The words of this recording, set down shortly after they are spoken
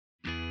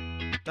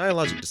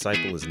Dialogic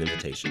Disciple is an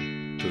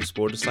invitation to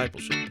explore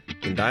discipleship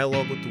in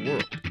dialogue with the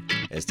world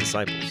as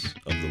disciples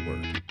of the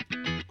Word.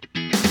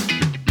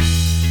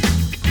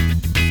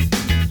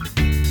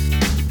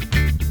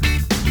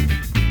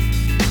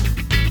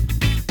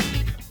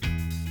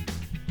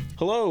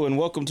 Hello, and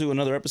welcome to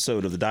another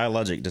episode of the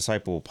Dialogic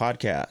Disciple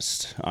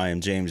podcast. I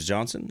am James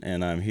Johnson,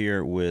 and I'm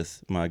here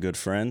with my good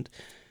friend,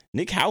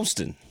 Nick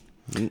Houston.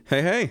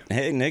 Hey.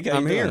 Hey, Nick, how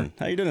you doing? Here.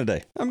 How you doing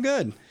today? I'm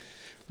good.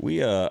 We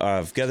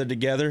have gathered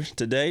together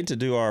today to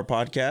do our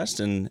podcast,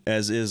 and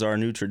as is our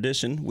new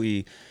tradition,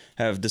 we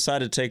have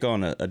decided to take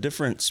on a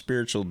different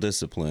spiritual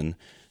discipline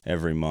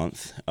every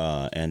month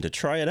and to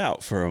try it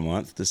out for a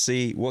month to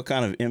see what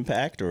kind of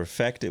impact or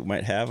effect it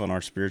might have on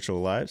our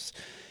spiritual lives.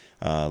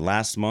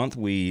 Last month,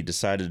 we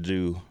decided to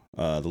do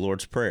the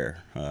Lord's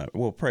Prayer.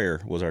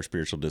 Prayer was our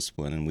spiritual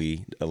discipline, and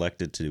we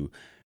elected to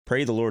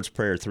pray the Lord's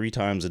Prayer 3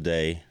 times a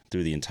day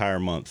through the entire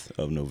month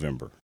of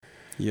November.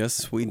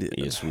 Yes, we did.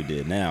 Yes, we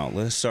did. Now,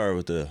 let's start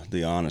with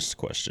the honest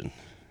question.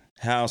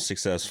 How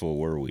successful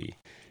were we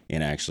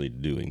in actually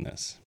doing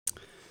this?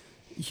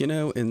 You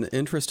know, in the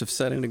interest of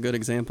setting a good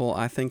example,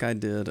 I think I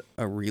did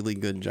a really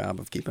good job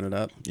of keeping it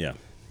up. Yeah.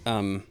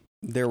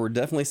 There were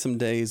definitely some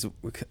days.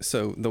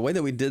 So the way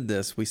that we did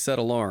this, we set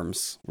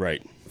alarms.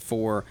 Right.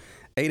 For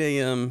 8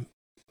 a.m.,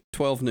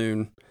 12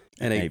 noon,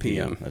 and 8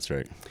 p.m. That's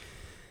right.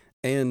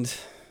 And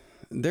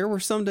there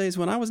were some days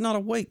when I was not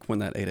awake when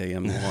that 8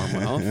 a.m. alarm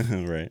went off.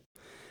 Right.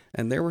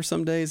 And there were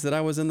some days that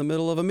I was in the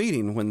middle of a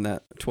meeting when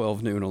that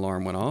 12 noon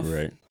alarm went off.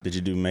 Right. Did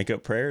you do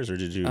makeup prayers or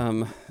did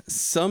you?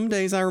 Some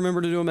days I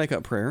remember to do a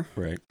makeup prayer.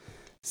 Right.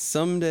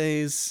 Some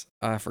days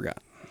I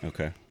forgot.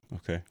 Okay.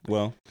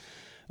 Well,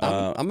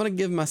 I'm going to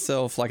give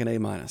myself like an A-.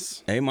 A-.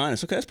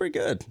 Okay, that's pretty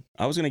good.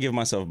 I was going to give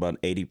myself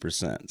about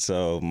 80%.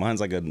 So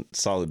mine's like a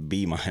solid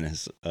B-.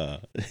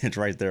 It's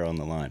right there on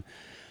the line.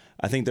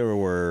 I think there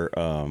were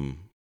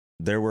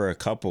a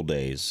couple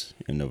days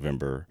in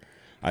November.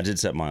 I did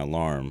set my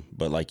alarm,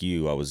 but like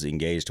you, I was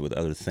engaged with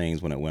other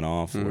things when it went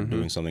off or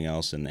doing something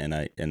else, and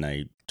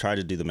I tried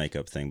to do the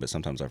makeup thing, but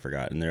sometimes I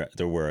forgot. And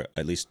there were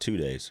at least 2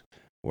 days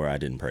where I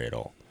didn't pray at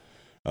all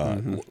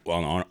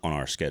on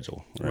our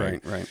schedule. Right.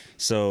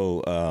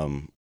 So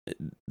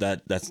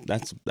that's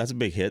a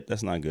big hit.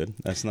 That's not good.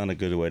 That's not a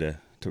good way to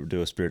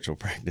do a spiritual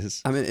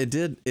practice. I mean,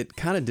 it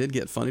kind of did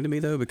get funny to me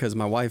though, because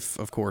my wife,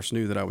 of course,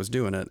 knew that I was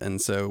doing it. And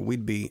so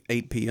we'd be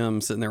 8 p.m.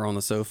 sitting there on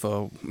the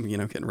sofa,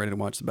 getting ready to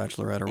watch The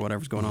Bachelorette or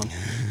whatever's going on.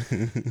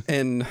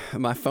 And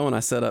my phone, I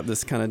set up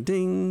this kind of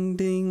ding,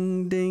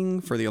 ding, ding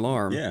for the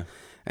alarm. Yeah.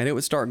 And it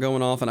would start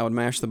going off and I would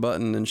mash the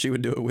button and she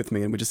would do it with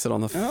me and we'd just sit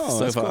on the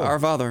sofa. Cool. Our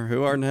Father,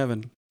 who art in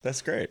heaven.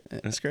 That's great.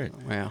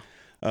 Wow.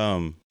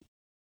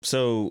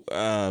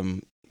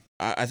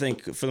 I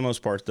think for the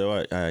most part,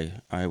 though,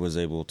 I was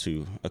able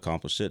to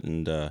accomplish it,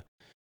 and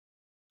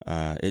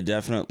it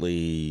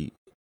definitely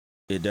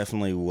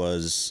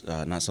was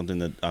not something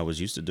that I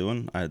was used to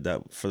doing.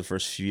 That for the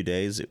first few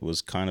days, it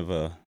was kind of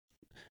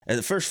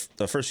the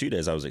first few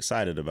days I was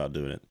excited about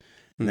doing it,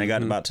 and I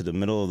got about to the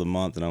middle of the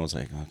month, and I was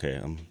like, okay,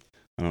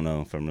 I don't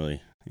know if I'm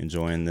really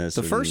enjoying this.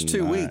 The first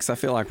 2 weeks, I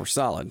feel like were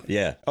solid.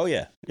 Yeah. Oh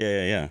yeah.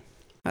 Yeah.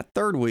 That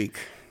third week.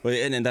 Well,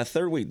 and in that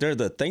third week,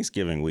 the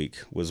Thanksgiving week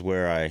was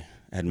where I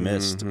had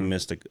missed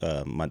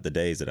the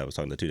days that I was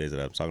talking, the 2 days that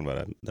I was talking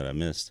about that I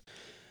missed,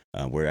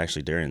 were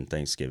actually during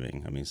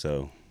Thanksgiving. I mean,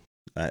 so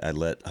I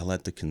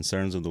let the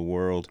concerns of the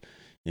world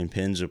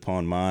impinge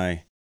upon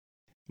my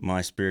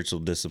spiritual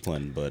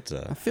discipline. But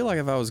I feel like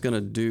if I was going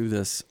to do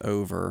this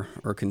over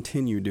or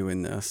continue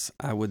doing this,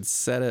 I would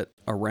set it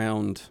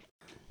around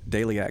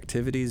daily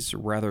activities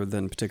rather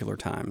than particular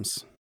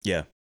times.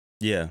 Yeah.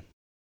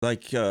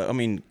 Like,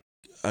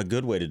 a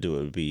good way to do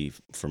it would be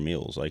for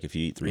meals. Like if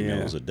you eat 3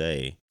 meals a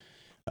day,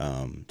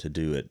 to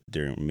do it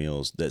during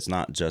meals, that's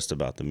not just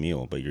about the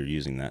meal, but you're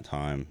using that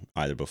time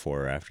either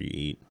before or after you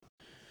eat.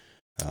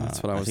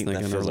 That's what I was thinking.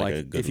 That feels like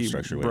a good if you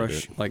structured way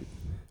brush, to do it. like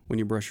when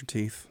you brush your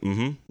teeth.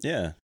 Mm-hmm.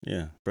 Yeah.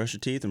 Brush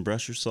your teeth and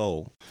brush your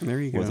soul. There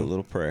you go. With a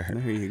little prayer.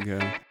 There you go.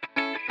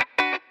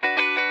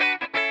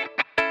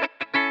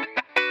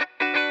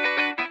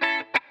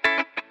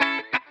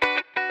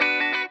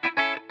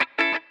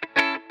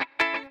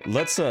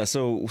 Let's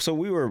so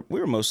we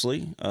were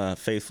mostly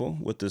faithful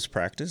with this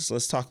practice.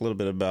 Let's talk a little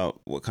bit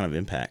about what kind of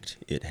impact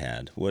it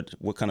had. What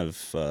kind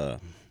of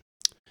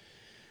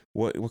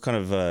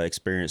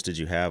experience did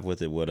you have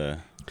with it?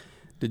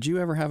 Did you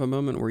ever have a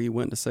moment where you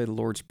went to say the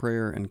Lord's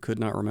Prayer and could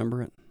not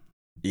remember it?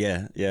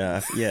 Yeah.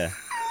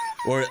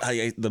 Or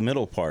the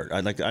middle part.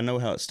 I know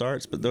how it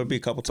starts, but there would be a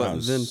couple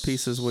times. But then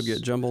pieces would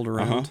get jumbled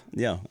around.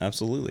 Yeah,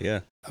 absolutely.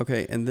 Yeah.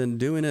 Okay, and then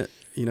doing it,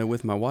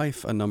 with my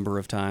wife a number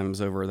of times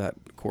over that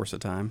course of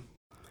time,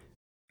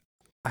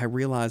 I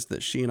realized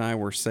that she and I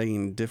were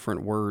saying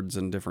different words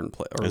in different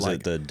places. Is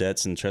it the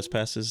debts and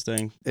trespasses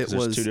thing? It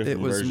was. It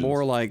was versions.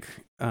 More like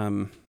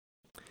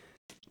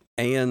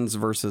ands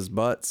versus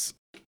buts.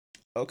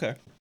 Okay.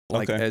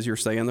 Like as you're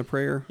saying the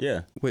prayer.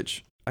 Yeah.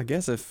 Which I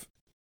guess if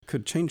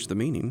could change the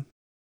meaning.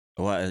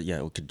 Well,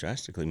 yeah, it could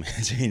drastically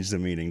change the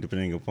meaning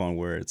depending upon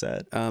where it's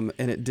at. And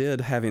it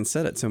did, having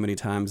said it so many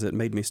times, it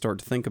made me start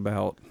to think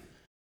about,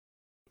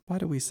 why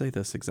do we say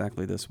this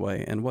exactly this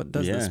way? And what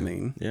does this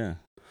mean? Yeah.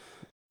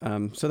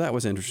 So that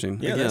was interesting.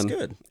 Yeah, Again, that's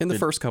good. In the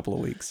first couple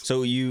of weeks.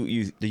 So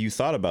you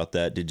thought about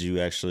that? Did you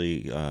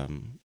actually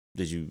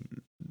did you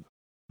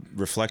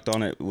reflect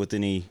on it with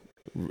any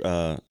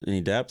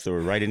depth or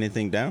write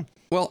anything down?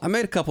 Well, I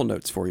made a couple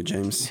notes for you,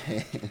 James.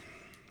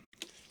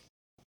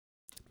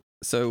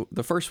 So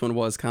the first one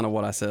was kind of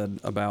what I said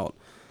about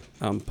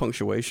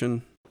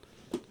punctuation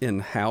in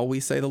how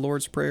we say the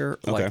Lord's Prayer,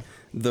 like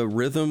the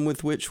rhythm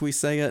with which we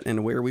say it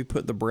and where we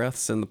put the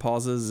breaths and the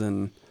pauses,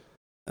 and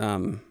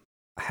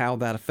how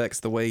that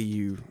affects the way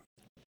you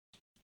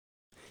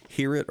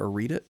hear it or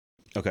read it.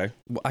 Okay.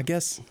 Well, I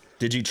guess.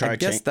 Did you try? I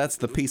guess that's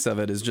the piece of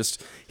it, is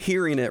just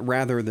hearing it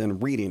rather than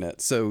reading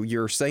it. So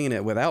you're saying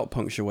it without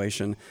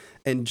punctuation,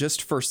 and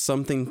just for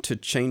something to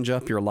change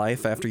up your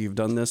life after you've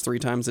done this 3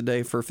 times a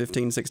day for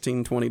 15,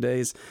 16, 20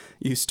 days,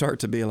 you start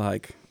to be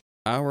like,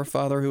 "Our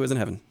Father who is in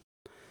heaven,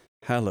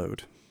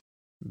 hallowed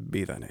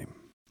be thy name."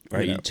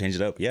 Right. You change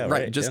it up. Yeah.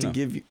 Right. Just to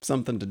give you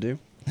something to do.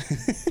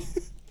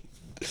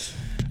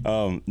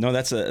 No,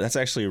 that's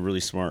actually a really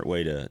smart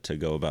way to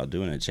go about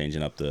doing it,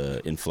 changing up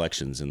the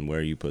inflections and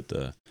where you put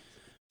the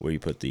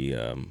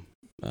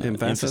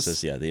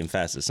emphasis. Yeah, the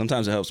emphasis.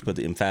 Sometimes it helps put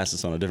the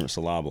emphasis on a different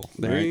syllable.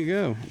 There right? you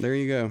go. There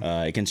you go.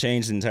 It can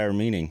change the entire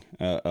meaning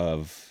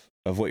of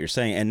what you're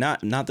saying, and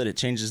not that it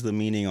changes the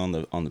meaning on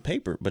the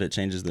paper, but it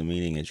changes the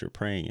meaning as you're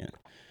praying it.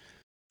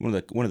 One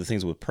of the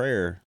things with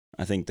prayer,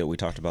 I think, that we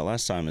talked about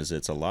last time is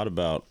it's a lot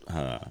about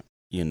how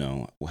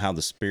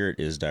the Spirit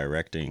is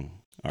directing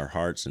our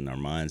hearts and our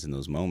minds in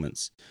those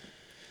moments,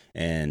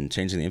 and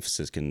changing the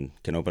emphasis can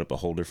open up a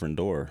whole different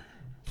door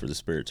for the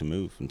Spirit to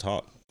move and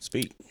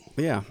speak.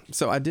 Yeah.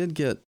 So I did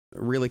get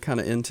really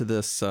kind of into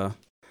this,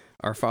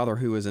 Our Father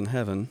who is in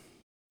heaven,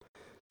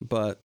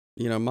 but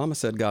Mama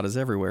said God is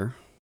everywhere,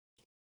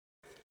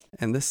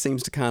 and this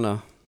seems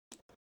to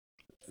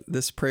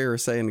this prayer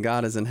is saying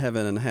God is in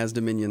heaven and has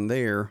dominion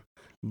there,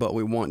 but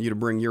we want you to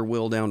bring your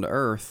will down to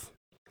earth.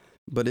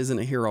 But isn't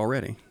it here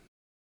already?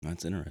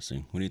 That's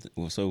interesting. What do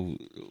you so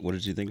what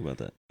did you think about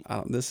that?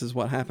 This is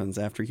what happens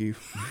after you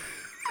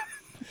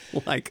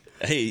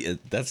hey,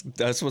 that's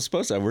what's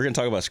supposed to happen. We're going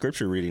to talk about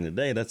scripture reading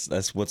today.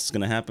 That's what's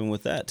going to happen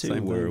with that too.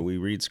 Same where thing. we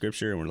read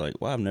scripture and we're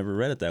like, wow, I've never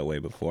read it that way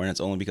before, and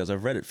it's only because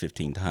I've read it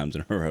 15 times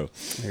in a row.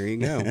 There you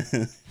go.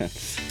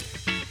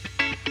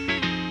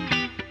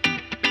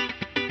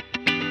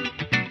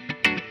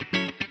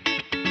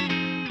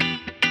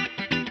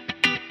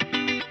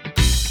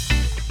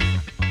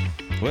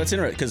 Well, that's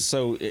interesting because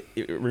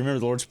remember,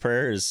 the Lord's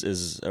Prayer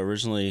is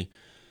originally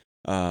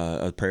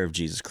a prayer of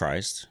Jesus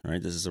Christ,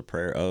 right? This is a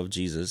prayer of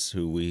Jesus,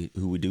 who we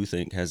do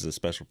think has a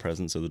special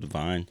presence of the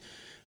divine,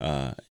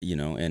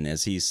 and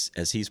as he's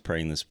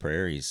praying this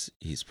prayer,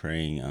 he's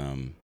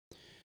praying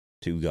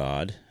to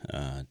God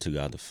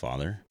the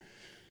Father.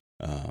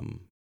 I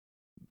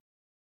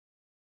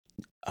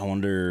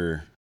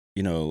wonder,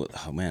 oh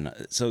man,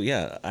 so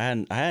yeah,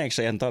 I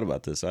actually hadn't thought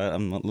about this.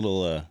 I'm a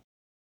little.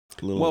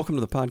 Welcome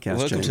to the podcast.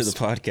 Welcome James. to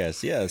the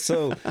podcast. Yeah.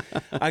 So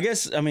I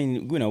guess,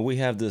 we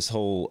have this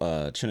whole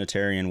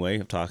Trinitarian way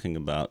of talking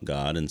about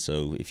God. And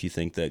so if you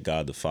think that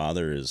God the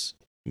Father is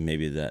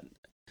maybe that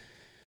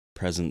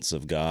presence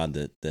of God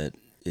that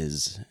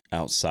is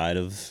outside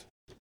of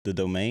the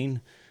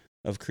domain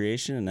of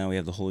creation, and now we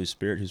have the Holy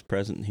Spirit who's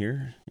present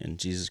here, and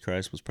Jesus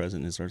Christ was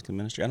present in his earthly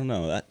ministry. I don't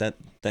know. That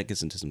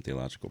gets into some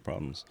theological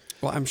problems.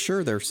 Well, I'm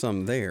sure there's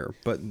some there,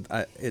 but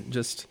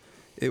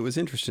it was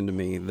interesting to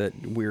me that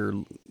we're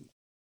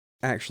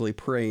actually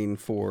praying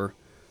for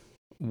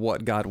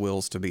what God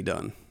wills to be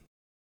done.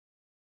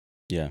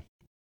 Yeah.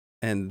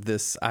 And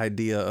this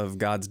idea of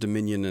God's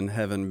dominion in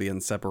heaven being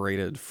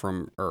separated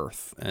from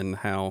earth, and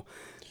how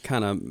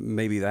kind of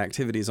maybe the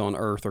activities on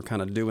earth are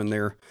kind of doing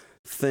their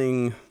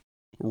thing,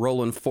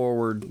 rolling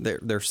forward.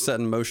 They're set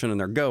in motion and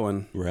they're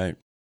going. Right.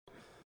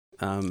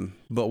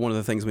 But one of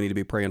the things we need to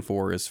be praying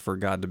for is for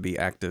God to be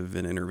active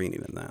and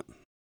intervening in that.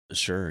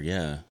 Sure.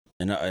 Yeah.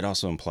 And it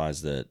also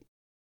implies that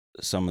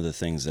some of the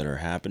things that are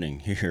happening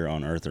here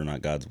on earth are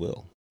not God's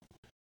will.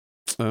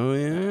 Oh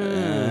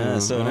yeah.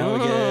 So now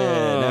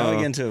we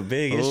get into a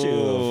big issue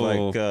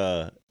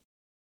of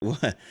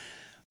what,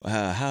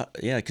 how?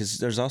 Yeah, because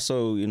there's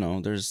also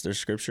there's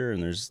scripture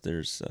and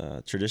there's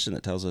tradition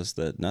that tells us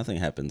that nothing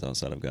happens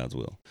outside of God's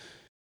will,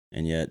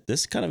 and yet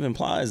this kind of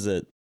implies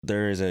that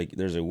there's a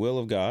will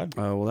of God.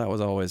 Oh well, that was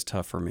always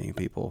tough for me.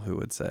 People who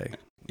would say,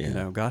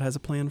 God has a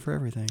plan for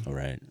everything. All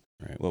right.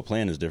 Right. Well,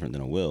 plan is different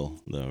than a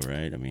will, though,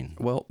 right? I mean,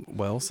 well,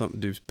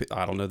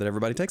 I don't know that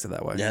everybody takes it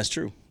that way. Yeah, that's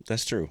true.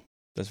 That's true.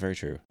 That's very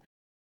true.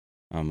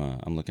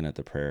 I'm looking at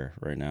the prayer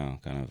right now,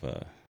 kind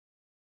of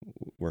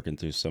working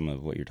through some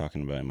of what you're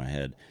talking about in my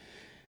head.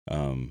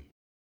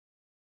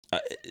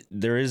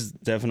 There is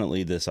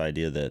definitely this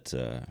idea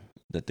that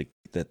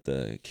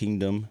the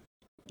kingdom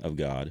of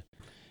God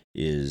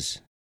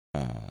is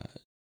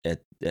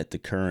at the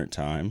current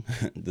time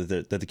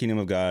that the kingdom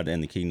of God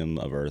and the kingdom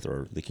of earth,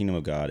 or the kingdom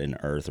of God and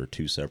earth, are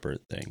two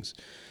separate things.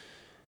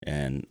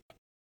 And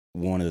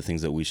one of the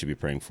things that we should be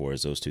praying for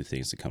is those two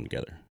things to come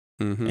together.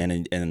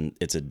 Mm-hmm. And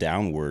it's a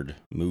downward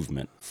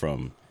movement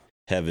from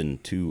heaven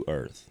to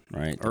earth,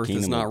 right? Earth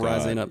is not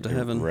rising up to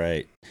heaven.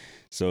 Right.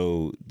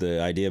 So the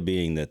idea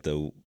being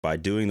that by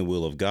doing the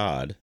will of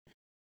God,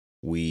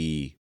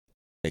 we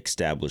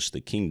establish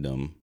the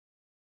kingdom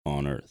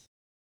on earth.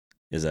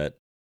 Is that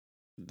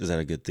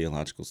a good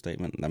theological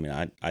statement? I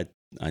mean, I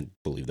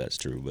believe that's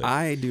true, but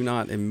I do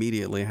not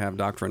immediately have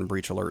doctrine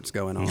breach alerts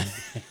going on,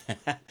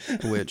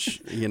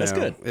 which, that's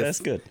good. That's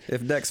good.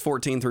 If decks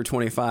 14 through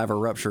 25 are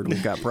ruptured,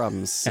 we've got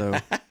problems. So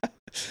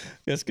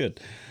that's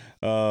good.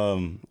 A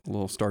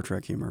little Star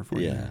Trek humor for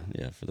you.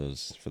 Yeah. For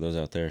those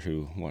out there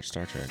who watch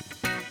Star Trek.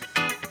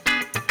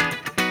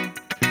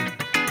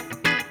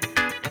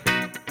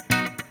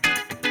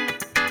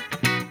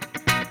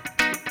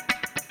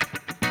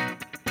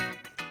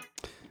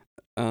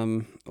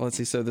 Let's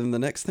see. So then the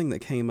next thing that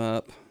came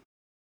up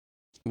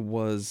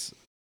was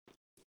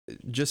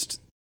this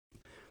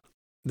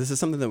is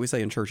something that we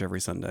say in church every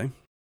Sunday.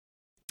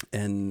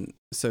 And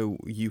so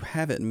you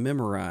have it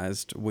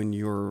memorized when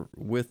you're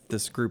with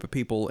this group of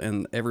people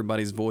and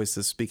everybody's voice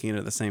is speaking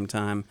at the same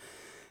time.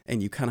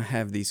 And you kind of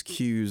have these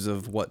cues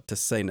of what to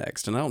say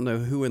next. And I don't know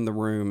who in the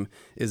room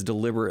is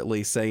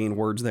deliberately saying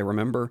words they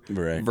remember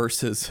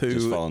versus who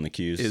just following the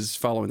cues. Is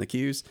following the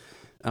cues.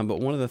 But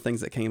one of the things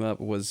that came up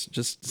was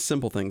just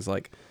simple things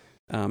like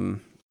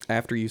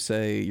after you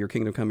say, your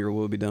kingdom come, your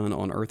will be done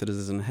on earth as it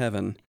is in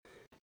heaven,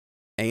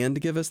 and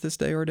give us this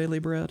day our daily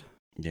bread.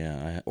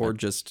 Yeah. Or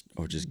just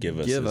give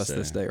us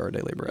this day our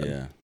daily bread.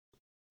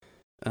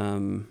 Yeah.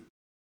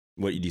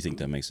 What do you think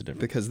that makes a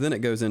difference? Because then it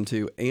goes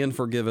into, and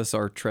forgive us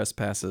our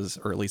trespasses,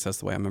 or at least that's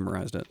the way I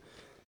memorized it,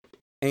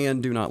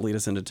 and do not lead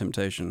us into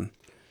temptation.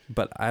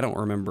 But I don't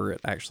remember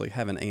it actually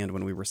having and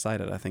when we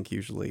recite it. I think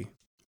usually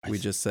we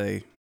just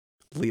say,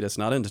 lead us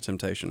not into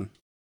temptation.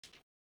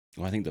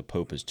 Well, I think the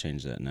Pope has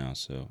changed that now,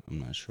 so I'm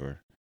not sure.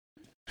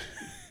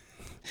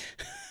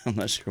 I'm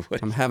not sure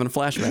what. I'm having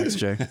flashbacks,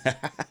 Jay.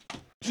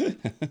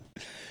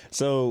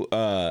 So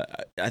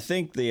I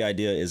think the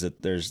idea is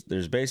that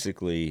there's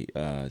basically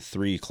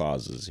three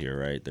clauses here,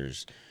 right?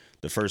 There's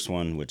the first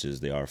one, which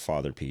is the Our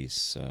Father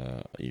piece,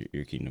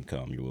 your kingdom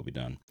come, your will be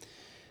done.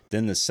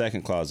 Then the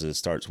second clause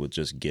starts with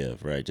just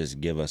give, right? Just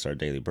give us our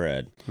daily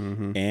bread,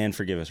 and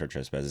forgive us our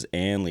trespasses,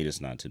 and lead us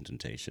not into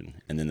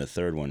temptation. And then the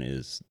third one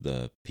is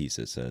the piece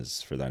that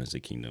says, for thine is the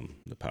kingdom,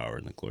 the power,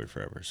 and the glory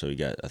forever. So you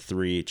got a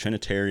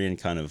Trinitarian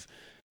kind of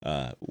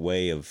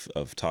way of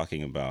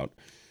talking about,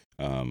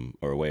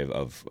 or a way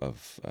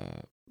of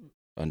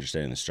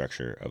understanding the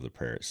structure of the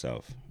prayer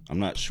itself. I'm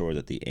not sure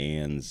that the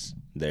ands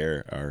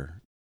there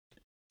are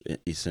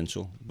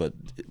essential, but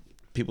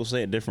people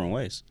say it different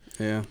ways.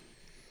 Yeah.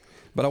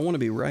 But I want to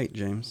be right,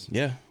 James.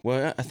 Yeah.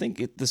 Well, I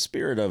think the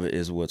spirit of it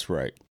is what's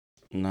right,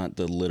 not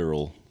the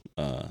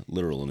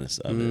literalness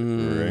of it.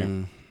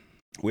 Right.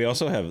 We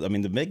also have, I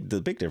mean, the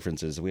big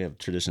difference is we have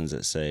traditions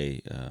that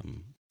say,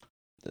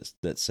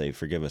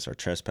 forgive us our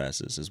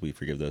trespasses as we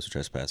forgive those who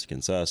trespass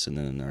against us. And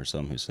then there are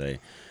some who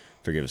say,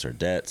 forgive us our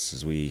debts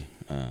as we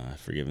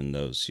forgiven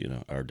those,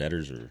 our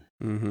debtors are.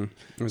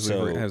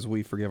 As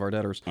we forgive our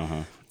debtors.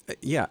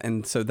 Yeah,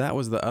 and so that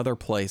was the other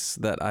place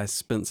that I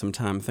spent some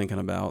time thinking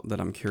about that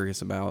I'm curious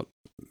about,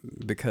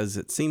 because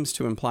it seems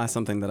to imply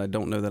something that I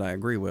don't know that I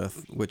agree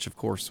with, which of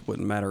course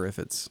wouldn't matter if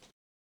it's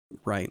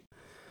right,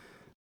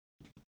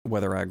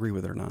 whether I agree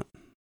with it or not.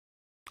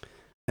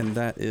 And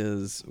that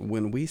is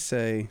when we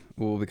say,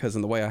 well, because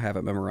in the way I have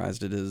it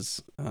memorized, it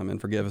is, and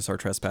forgive us our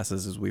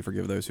trespasses as we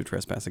forgive those who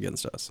trespass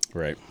against us.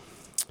 Right.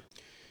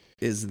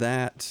 Is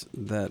that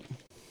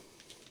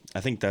I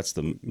think that's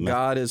the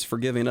God is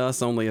forgiving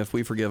us only if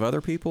we forgive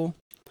other people?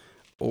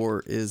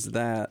 Or is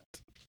that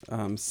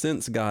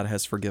since God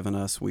has forgiven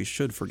us, we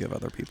should forgive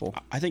other people?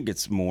 I think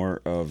it's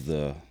more of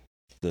the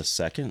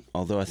second,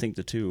 although I think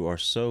the two are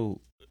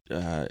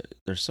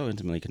they're so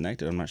intimately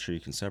connected. I'm not sure you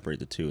can separate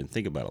the two and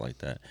think about it like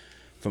that.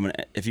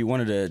 If you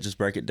wanted to just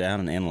break it down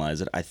and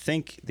analyze it, I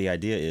think the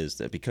idea is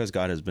that because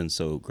God has been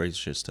so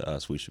gracious to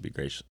us, we should be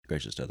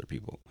gracious to other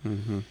people.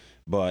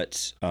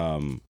 But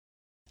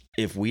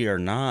if we are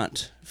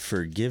not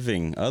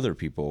forgiving other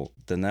people,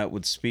 then that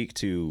would speak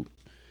to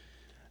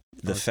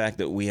the fact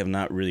that we have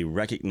not really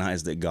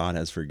recognized that God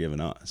has forgiven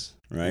us,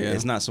 right? Yeah.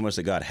 It's not so much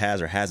that God has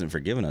or hasn't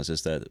forgiven us,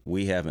 it's that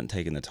we haven't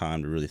taken the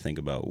time to really think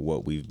about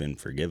what we've been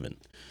forgiven.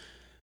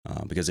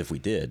 Because if we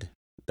did,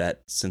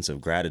 that sense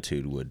of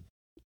gratitude would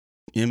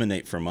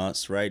emanate from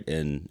us, right?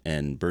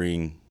 And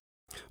bring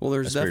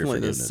there's definitely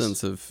this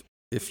sense of,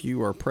 if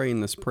you are praying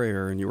this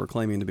prayer and you are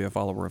claiming to be a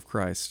follower of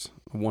Christ,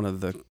 one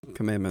of the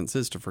commandments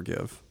is to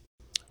forgive.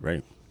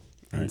 Right.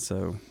 And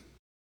so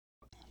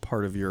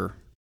part of your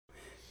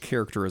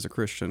character as a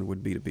Christian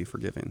would be to be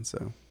forgiving.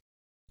 So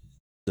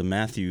the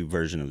Matthew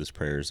version of this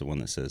prayer is the one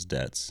that says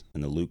debts,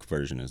 and the Luke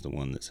version is the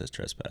one that says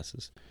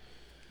trespasses.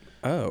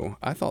 Oh,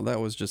 I thought that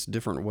was just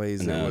different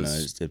ways. No,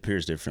 it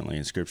appears differently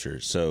in Scripture.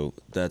 So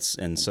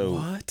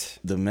What?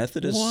 the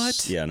Methodists.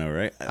 What? Yeah, I know,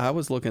 right? I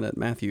was looking at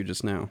Matthew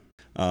just now.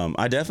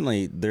 I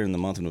definitely during the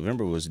month of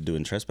November was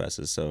doing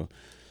trespasses. So,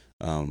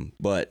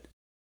 but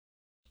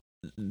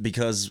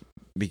because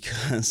we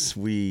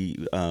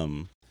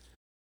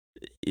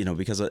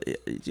because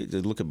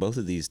look at both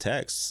of these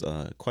texts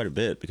quite a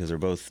bit because they're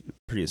both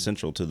pretty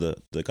essential to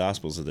the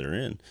Gospels that they're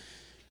in.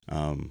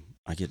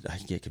 I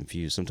get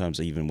confused sometimes,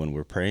 even when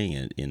we're praying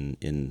it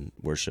in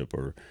worship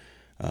or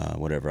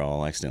whatever.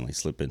 I'll accidentally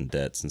slip in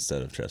debts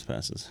instead of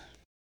trespasses.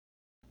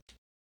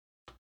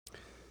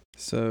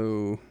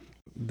 So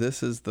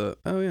this is that's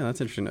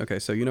interesting. Okay,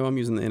 so I'm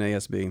using the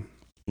NASB.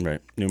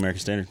 Right, New American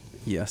Standard.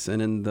 Yes,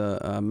 and in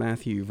the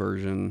Matthew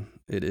version,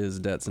 it is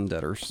debts and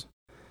debtors,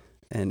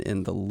 and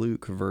in the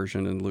Luke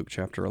version, in Luke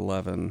chapter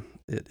 11,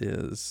 it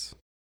is.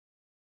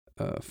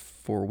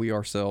 For we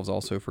ourselves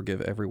also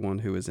forgive everyone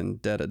who is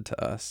indebted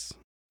to us,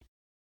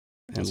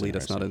 and That's lead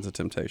us not interesting. into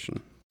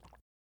temptation.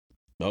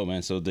 Oh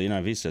man, so the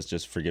NIV says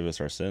just forgive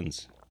us our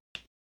sins,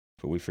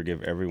 for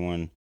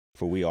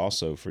we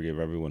also forgive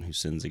everyone who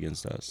sins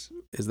against us.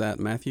 Is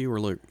that Matthew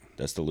or Luke?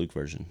 That's the Luke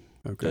version.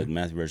 Okay. The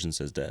Matthew version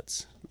says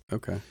debts.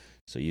 Okay.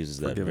 So it uses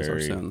that Forgive us our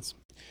sins.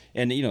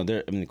 And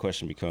the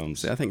question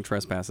becomes. See, I think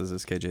trespasses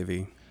is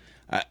KJV.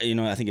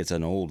 I think it's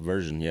an old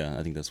version. Yeah,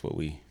 I think that's what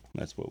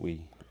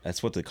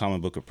the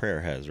Common Book of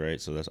Prayer has, right?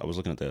 So I was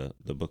looking at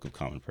the Book of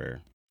Common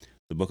Prayer.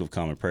 The Book of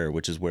Common Prayer,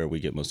 which is where we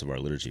get most of our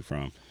liturgy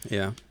from.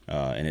 Yeah.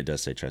 And it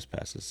does say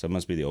trespasses. So it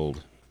must be the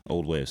old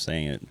way of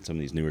saying it. Some of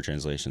these newer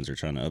translations are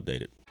trying to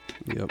update it.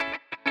 Yep.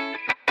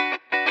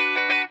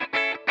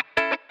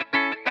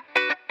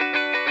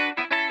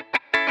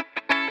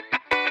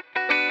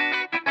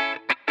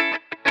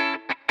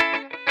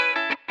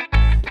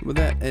 With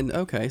that, and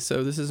okay,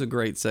 so this is a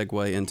great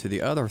segue into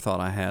the other thought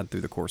I had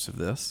through the course of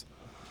this.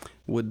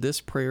 Would this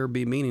prayer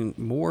be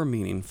more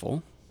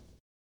meaningful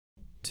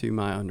to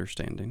my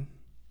understanding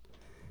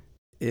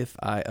if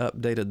I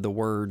updated the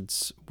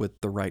words with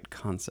the right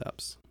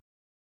concepts?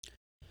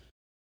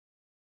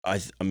 I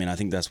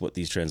think that's what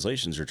these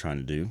translations are trying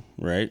to do,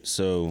 right?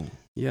 So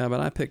yeah, but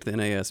I picked the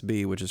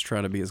NASB, which is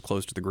trying to be as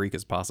close to the Greek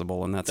as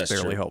possible, and that's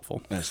fairly true.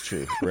 helpful. That's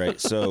true,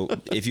 right? So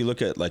if you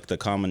look at like the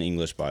Common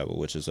English Bible,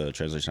 which is a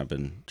translation I've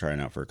been trying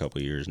out for a couple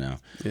of years now,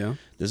 yeah,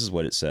 this is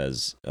what it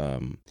says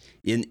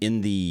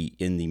in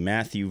the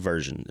Matthew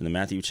version, in the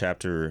Matthew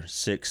chapter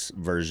 6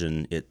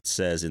 version. It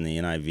says in the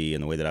NIV,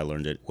 and the way that I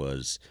learned it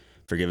was,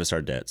 "Forgive us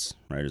our debts,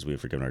 right, as we have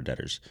forgiven our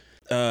debtors."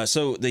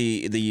 So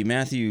the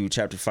Matthew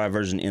chapter 5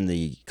 version in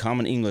the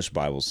Common English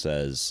Bible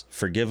says,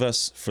 "Forgive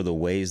us for the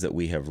ways that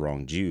we have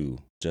wronged you,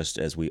 just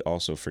as we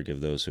also forgive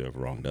those who have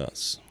wronged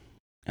us."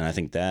 And I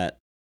think that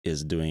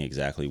is doing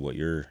exactly what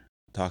you're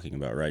talking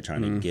about, right?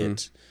 Trying to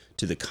get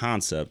to the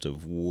concept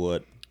of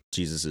what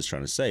Jesus is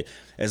trying to say.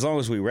 As long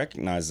as we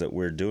recognize that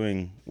we're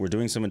doing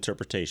some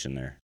interpretation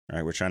there,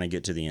 right? We're trying to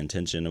get to the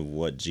intention of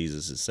what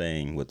Jesus is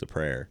saying with the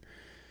prayer.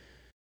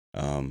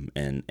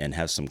 And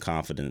have some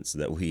confidence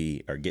that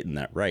we are getting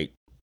that right.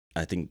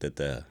 I think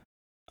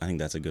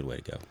that's a good way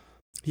to go.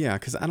 Yeah,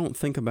 because I don't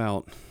think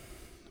about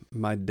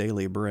my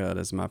daily bread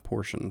as my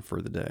portion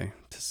for the day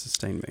to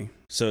sustain me.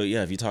 So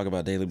yeah, if you talk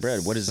about daily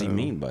bread, what does he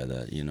mean by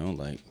that?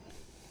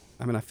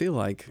 I feel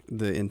like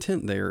the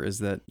intent there is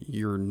that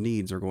your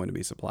needs are going to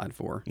be supplied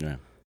for. Yeah.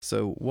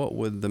 So what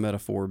would the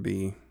metaphor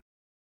be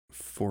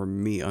for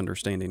me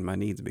understanding my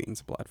needs being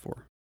supplied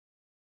for?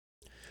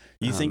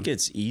 You think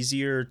it's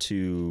easier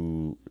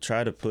to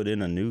try to put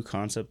in a new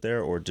concept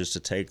there, or just to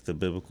take the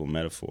biblical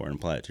metaphor and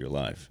apply it to your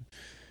life?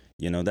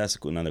 That's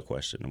another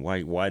question.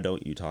 Why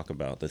don't you talk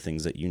about the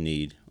things that you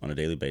need on a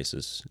daily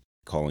basis,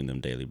 calling them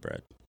daily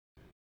bread?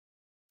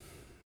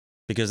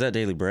 Because that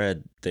daily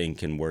bread thing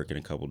can work in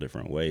a couple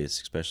different ways,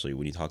 especially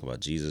when you talk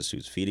about Jesus,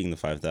 who's feeding the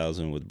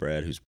 5,000 with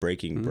bread, who's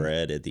breaking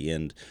bread at the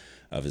end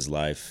of his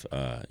life,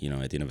 at the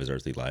end of his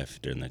earthly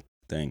life during the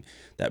thing.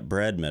 That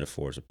bread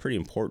metaphor is a pretty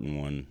important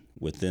one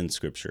within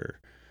Scripture.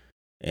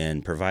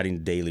 And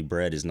providing daily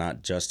bread is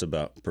not just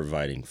about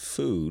providing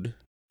food,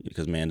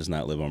 because man does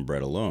not live on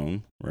bread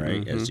alone,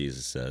 right? As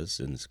Jesus says,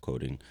 and it's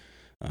quoting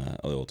the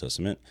Old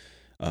Testament.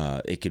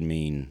 It can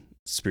mean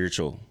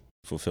spiritual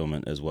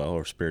fulfillment as well,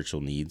 or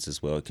spiritual needs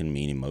as well. It can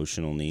mean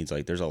emotional needs.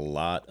 Like, there's a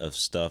lot of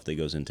stuff that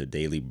goes into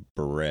daily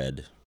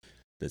bread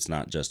that's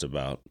not just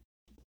about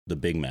the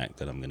Big Mac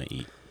that I'm going to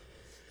eat.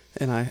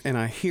 And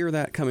I hear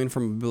that coming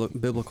from a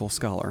biblical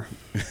scholar.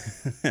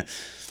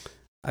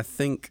 I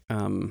think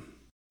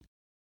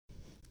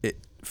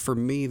for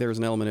me, there's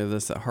an element of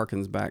this that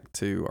harkens back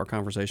to our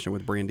conversation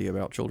with Brandy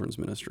about children's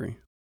ministry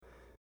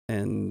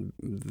and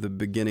the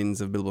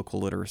beginnings of biblical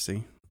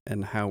literacy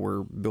and how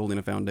we're building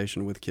a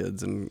foundation with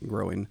kids and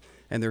growing.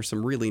 And there's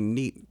some really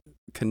neat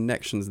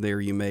connections there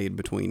you made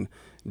between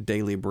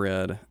daily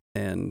bread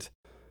and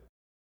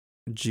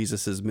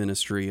Jesus's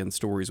ministry and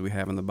stories we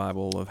have in the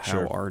Bible of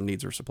how our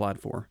needs are supplied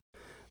for.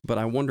 But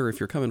I wonder if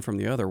you're coming from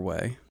the other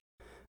way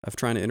of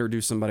trying to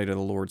introduce somebody to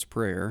the Lord's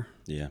Prayer.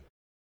 Yeah.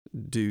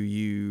 Do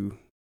you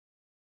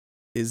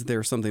is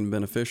there something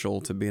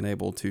beneficial to being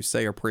able to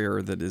say a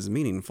prayer that is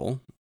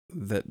meaningful,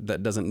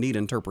 that doesn't need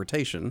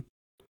interpretation?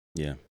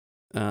 Yeah.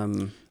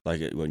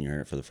 Like when you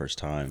hear it for the first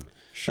time.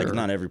 Sure. Like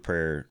not every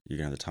prayer you're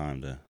going to have the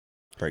time to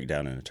break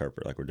down and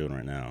interpret like we're doing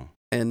right now.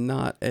 And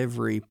not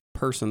every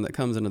person that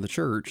comes into the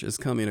church is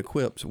coming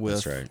equipped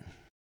with That's right.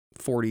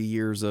 40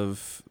 years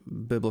of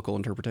biblical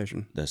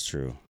interpretation. That's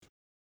true.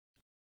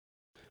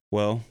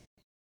 Well,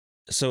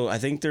 so I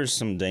think there's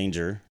some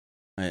danger,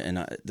 and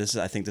I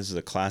think this is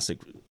a classic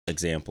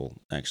example,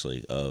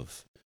 actually,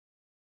 of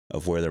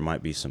where there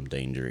might be some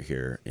danger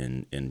here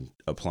in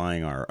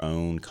applying our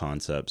own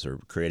concepts or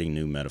creating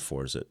new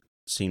metaphors that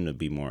seem to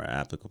be more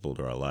applicable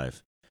to our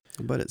life.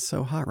 But it's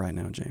so hot right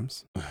now,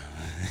 James.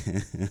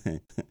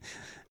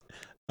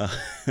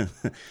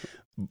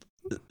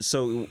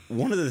 So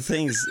one of the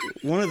things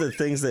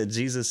that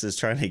Jesus is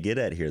trying to get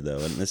at here, though,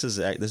 and this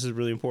is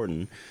really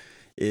important,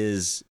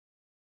 is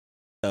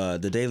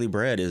the daily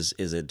bread is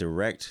a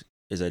direct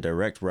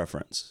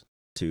reference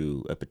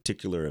to a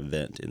particular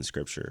event in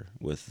Scripture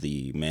with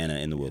the manna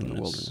in the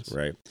wilderness.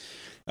 Right?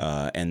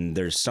 And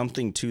there's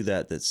something to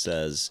that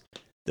says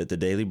that the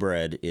daily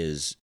bread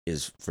is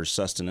for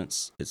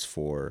sustenance. It's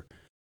for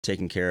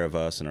taking care of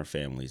us and our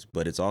families,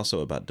 but it's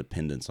also about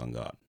dependence on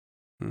God.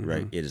 Mm-hmm.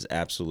 Right? It is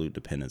absolute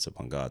dependence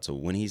upon God. So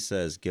when he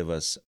says, give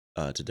us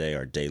today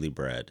our daily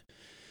bread,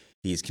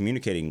 he's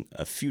communicating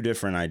a few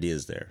different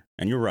ideas there.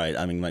 And you're right.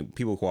 I mean, like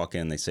people walk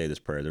in, they say this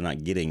prayer, they're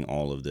not getting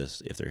all of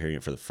this if they're hearing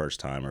it for the first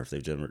time or if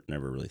they've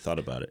never really thought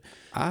about it.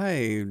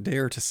 I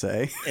dare to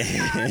say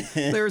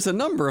there's a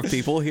number of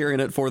people hearing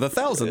it for the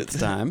 1,000th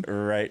time.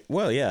 Right.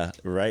 Well, yeah.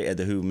 Right.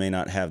 Who may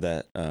not have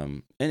that.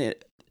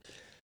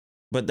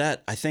 But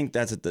that, I think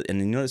that's and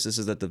you notice this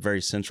is at the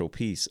very central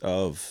piece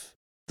of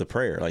the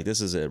prayer. Like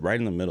this is it right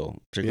in the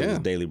middle, particularly the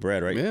daily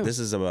bread, right? Yeah. This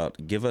is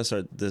about give us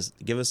this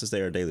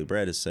day our daily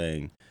bread is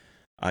saying,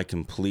 I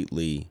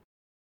completely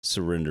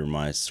surrender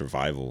my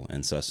survival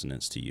and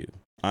sustenance to you.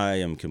 I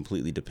am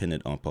completely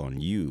dependent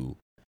upon you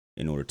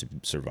in order to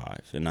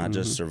survive, and not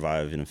just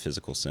survive in a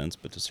physical sense,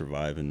 but to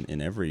survive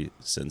in every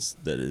sense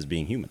that is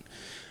being human.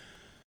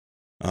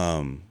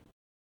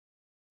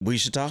 We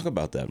should talk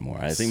about that more.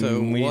 I think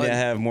we need to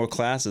have more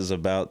classes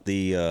about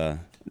the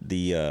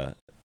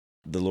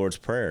Lord's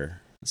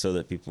Prayer so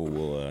that people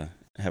will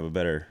have a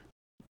better.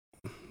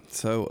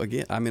 So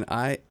again, I mean,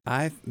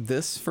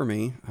 this for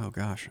me, oh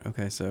gosh.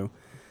 Okay. So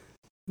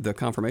the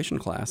confirmation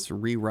class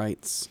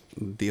rewrites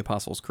the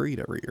Apostles' Creed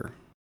every year.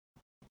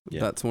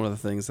 Yeah. That's one of the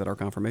things that our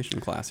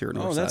confirmation class here at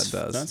Northside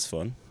does. That's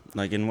fun.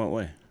 Like in what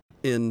way?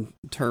 In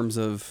terms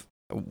of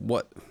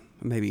what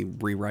maybe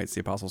rewrites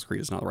the Apostles' Creed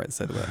is not the right to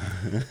say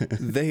that.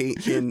 They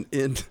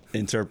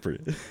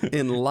interpret it.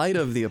 In light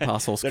of the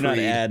Apostles' Creed. They're not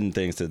adding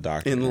things to the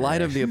doctrine. In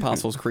light of the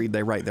Apostles' Creed,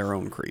 they write their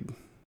own creed.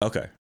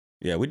 Okay.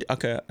 Yeah, we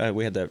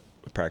had that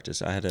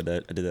practice. I did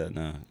that in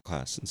a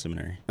class in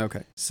seminary.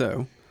 Okay,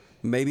 so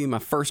maybe my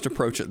first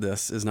approach at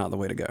this is not the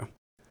way to go.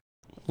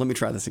 Let me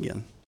try this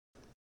again.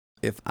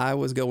 If I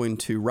was going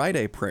to write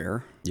a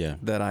prayer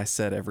that I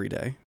said every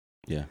day,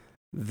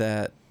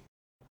 that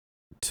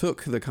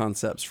took the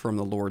concepts from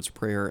the Lord's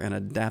Prayer and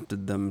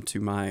adapted them to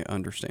my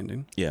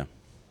understanding. Yeah,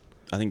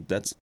 I think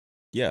that's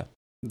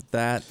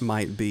that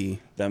might be.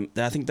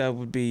 I think that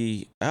would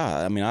be.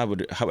 I mean, I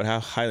would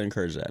highly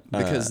encourage that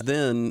because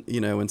then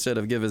instead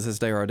of give us this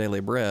day our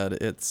daily bread,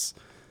 it's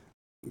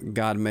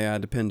God, may I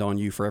depend on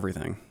you for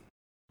everything.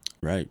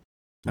 Right.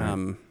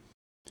 And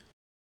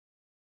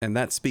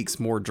that speaks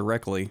more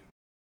directly.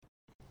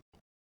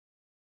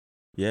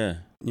 Yeah.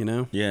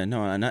 Yeah.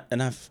 No.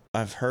 And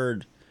I've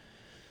heard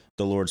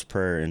the Lord's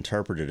Prayer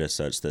interpreted as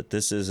such that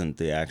this isn't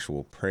the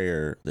actual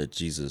prayer that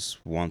Jesus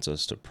wants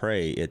us to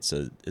pray. It's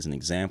an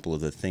example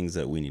of the things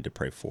that we need to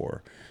pray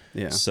for.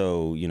 Yeah.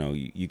 So,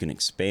 you can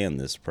expand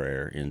this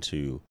prayer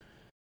into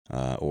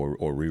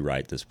or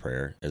rewrite this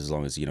prayer as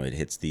long as, it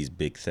hits these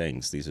big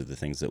things. These are the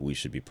things that we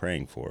should be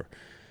praying for.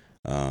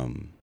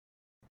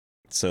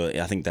 So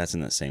I think that's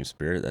in that same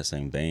spirit, that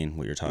same vein,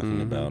 what you're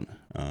talking about.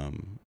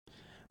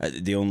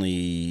 The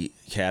only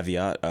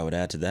caveat I would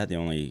add to that, the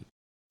only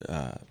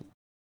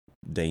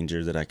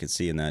danger that I could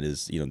see in that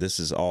is, this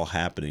is all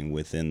happening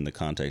within the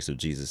context of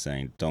Jesus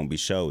saying, don't be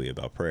showy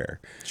about prayer.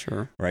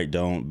 Sure. Right?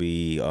 Don't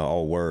be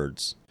all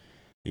words.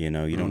 You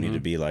don't need to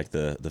be like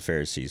the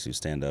Pharisees who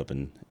stand up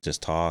and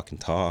just talk and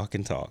talk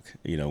and talk,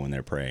 when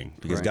they're praying,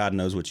 because God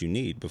knows what you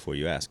need before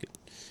you ask it.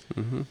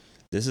 Mm-hmm.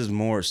 This is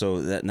more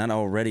so that not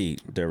already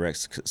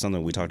directs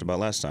something we talked about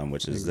last time,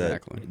 which is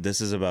that this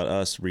is about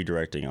us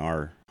redirecting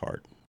our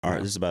heart.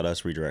 This is about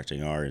us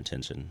redirecting our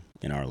intention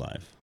in our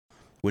life,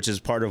 which is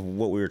part of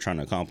what we were trying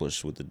to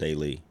accomplish with the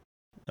daily,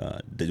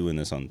 doing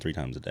this on 3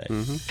 times a day.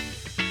 Mm-hmm.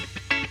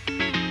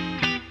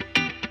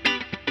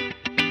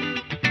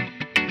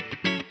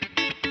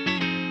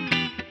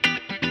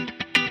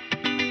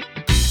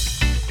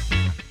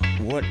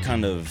 What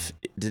kind of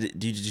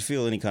did you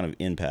feel any kind of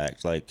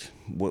impact? Like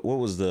what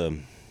was the?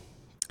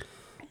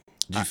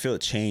 Did you feel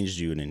it changed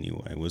you in any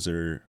way? Was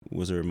there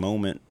a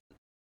moment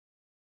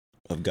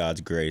of God's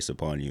grace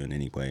upon you in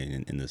any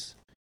way in this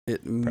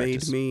It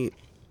practice.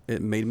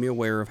 it made me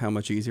aware of how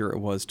much easier it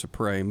was to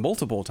pray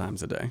multiple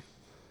times a day,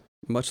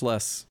 much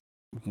less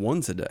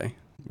once a day.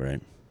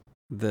 Right.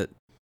 That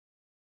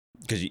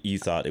Because you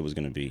thought it was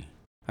going to be.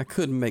 I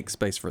could make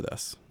space for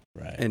this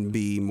Right. and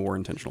be more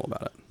intentional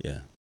about it. Yeah.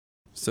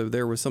 So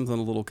there was something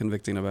a little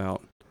convicting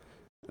about,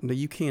 no,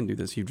 you can do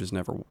this. You just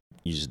never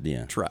You just,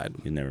 yeah. tried.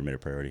 You never made a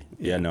priority.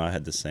 Yeah. Yeah, no, I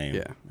had the same.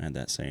 Yeah. I had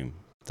that same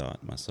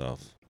thought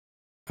myself.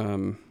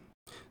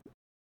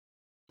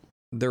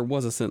 There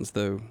was a sense,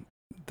 though,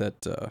 that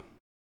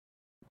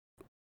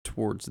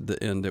towards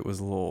the end it was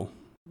a little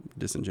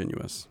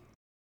disingenuous.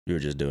 You were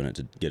just doing it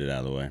to get it out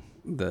of the way.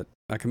 That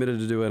I committed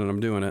to do it and I'm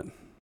doing it.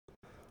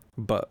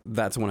 But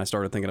that's when I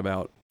started thinking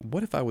about,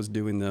 what if I was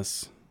doing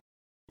this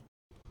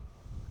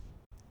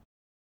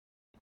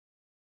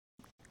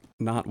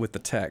not with the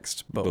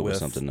text, but But with with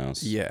something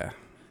else. Yeah.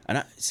 And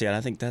I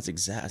think that's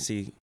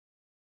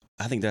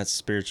I think that's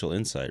spiritual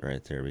insight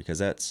right there,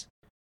 because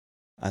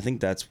I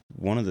think that's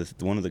one of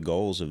the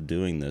goals of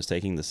doing this,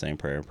 taking the same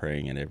prayer and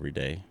praying it every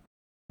day,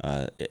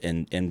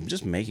 and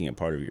just making it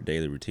part of your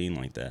daily routine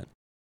like that.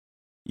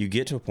 You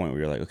get to a point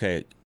where you're like,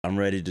 okay, I'm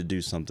ready to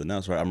do something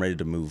else, right? I'm ready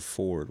to move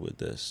forward with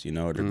this,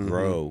 or to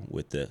grow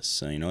with this.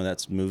 So,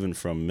 that's moving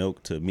from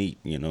milk to meat,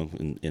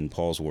 in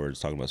Paul's words,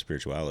 talking about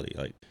spirituality.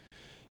 Like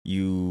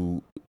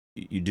you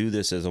do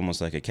this as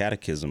almost like a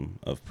catechism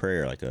of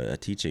prayer, like a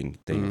teaching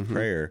thing of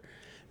prayer,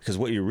 because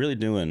what you're really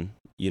doing,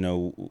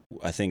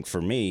 I think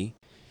for me,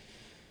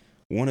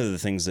 one of the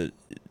things that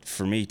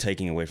for me,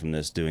 taking away from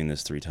this, doing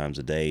this 3 times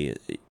a day,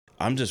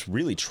 I'm just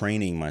really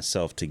training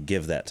myself to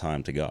give that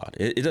time to God.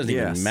 It doesn't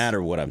even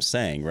matter what I'm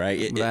saying,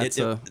 right?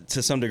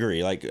 To some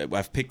degree, like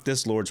I've picked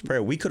this Lord's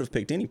Prayer. We could have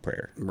picked any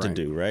prayer to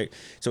do, right?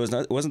 So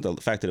it wasn't the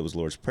fact that it was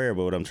Lord's Prayer,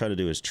 but what I'm trying to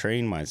do is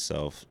train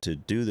myself to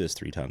do this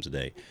 3 times a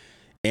day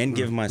and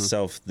give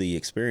myself the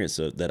experience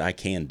that I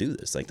can do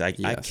this. Like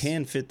I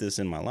can fit this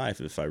in my life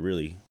if I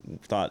really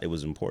thought it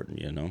was important,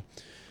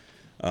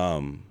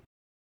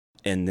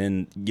 and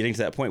then getting to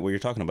that point where you're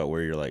talking about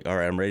where you're like, all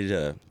right, I'm ready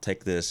to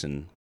take this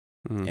and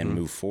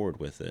move forward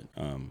with it.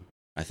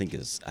 I think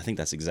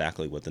that's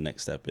exactly what the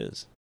next step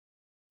is.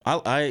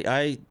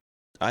 I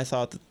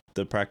thought that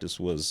the practice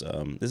was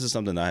this is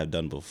something that I have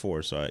done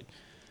before, so I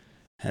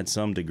had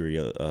some degree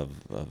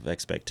of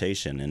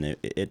expectation, and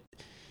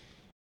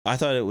I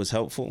thought it was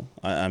helpful.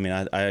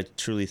 I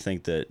truly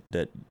think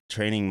that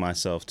training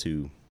myself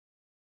to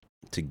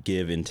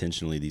give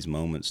intentionally these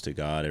moments to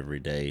God every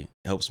day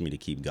helps me to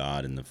keep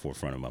God in the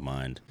forefront of my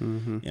mind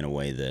in a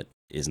way that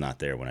is not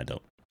there when I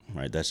don't.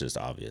 Right, that's just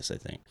obvious. I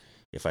think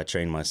if I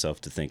trained myself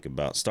to think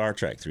about Star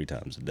Trek 3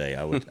 times a day,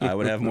 I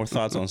would have more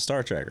thoughts on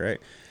Star Trek, right?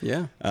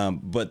 Yeah.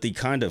 But the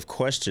kind of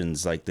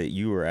questions like that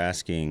you were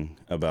asking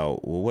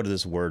about, well, what does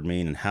this word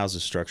mean, and how's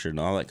it structured,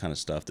 and all that kind of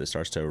stuff that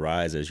starts to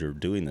arise as you're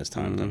doing this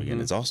time and time again.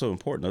 It's also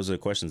important. Those are the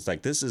questions.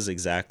 Like this is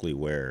exactly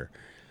where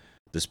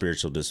the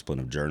spiritual discipline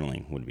of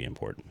journaling would be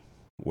important,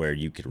 where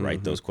you could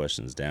write those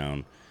questions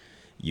down.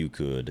 You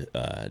could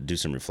do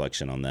some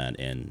reflection on that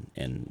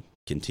and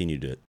continue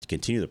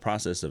the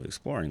process of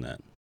exploring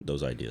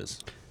those ideas.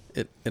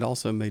 It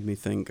also made me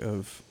think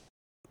of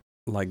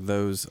like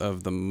those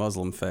of the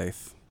Muslim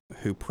faith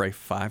who pray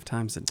 5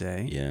 times a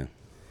day. Yeah.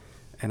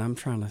 And I'm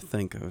trying to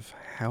think of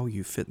how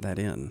you fit that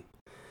in.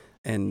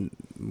 And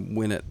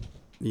when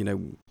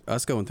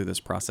us going through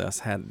this process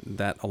had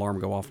that alarm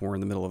go off when we're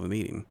in the middle of a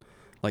meeting.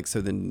 Like,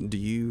 so then do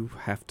you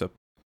have to,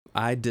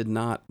 I did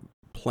not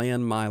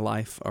plan my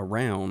life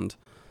around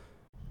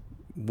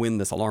when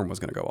this alarm was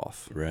going to go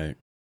off. Right.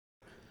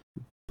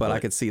 But I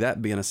could see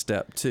that being a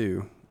step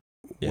too,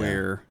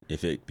 where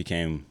if it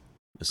became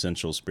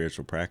essential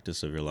spiritual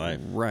practice of your life,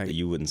 right, that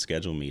you wouldn't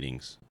schedule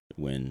meetings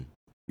when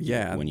you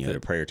had a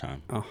prayer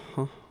time.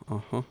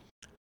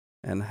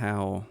 And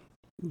how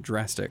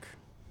drastic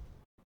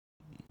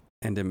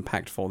and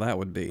impactful that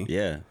would be.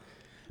 Yeah.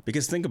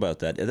 Because think about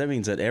that. That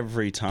means that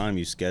every time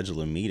you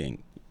schedule a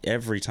meeting,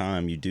 every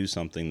time you do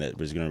something that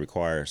was going to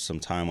require some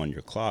time on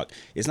your clock,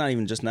 it's not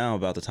even just now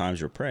about the times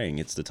you're praying.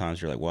 It's the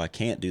times you're like, well, I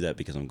can't do that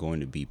because I'm going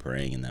to be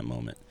praying in that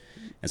moment.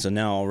 And so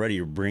now already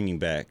you're bringing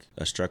back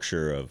a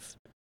structure of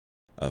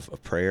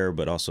prayer,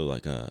 but also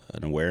like an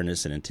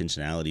awareness and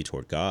intentionality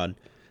toward God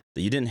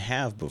that you didn't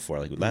have before.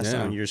 Like last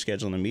time you were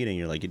scheduling a meeting,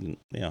 you're like,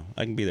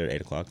 I can be there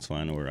at 8:00. It's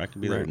fine. Or I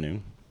can be there at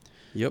noon.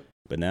 Yep.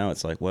 But now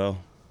it's like, well,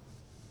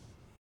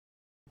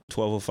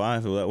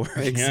 12:05, will that work?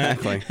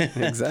 Exactly.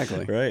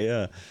 Exactly. Right.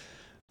 Yeah.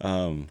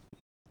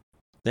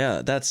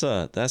 Yeah. That's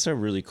a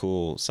really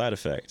cool side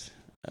effect.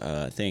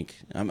 I think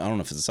I don't know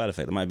if it's a side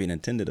effect. It might be an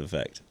intended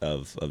effect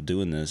of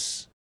doing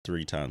this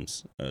 3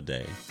 times a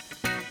day.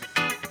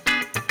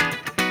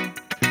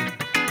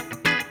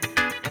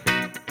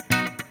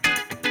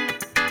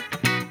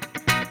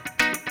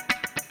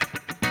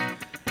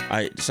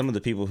 Some of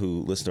the people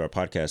who listen to our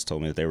podcast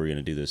told me that they were going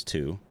to do this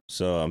too.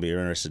 So I'll be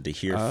interested to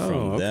hear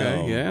from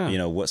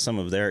them, what some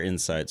of their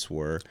insights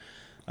were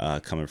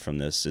coming from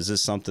this. Is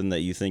this something that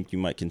you think you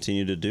might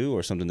continue to do,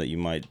 or something that you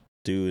might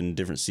do in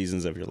different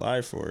seasons of your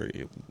life, or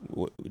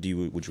would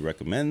you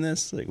recommend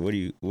this? Like, what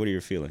are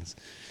your feelings?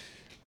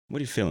 What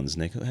are you feeling,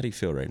 Nick? How do you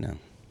feel right now?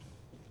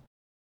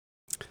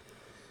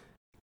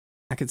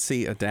 I could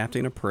see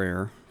adapting a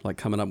prayer, like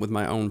coming up with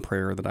my own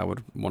prayer that I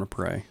would want to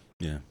pray.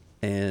 Yeah.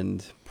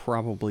 And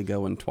probably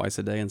going twice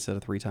a day instead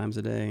of 3 times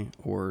a day,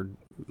 or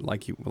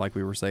like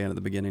we were saying at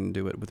the beginning,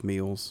 do it with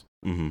meals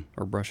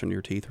or brushing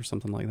your teeth or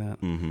something like that.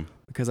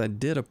 Because I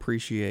did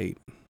appreciate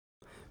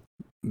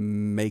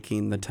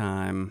making the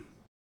time,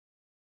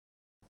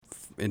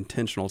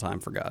 intentional time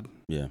for God.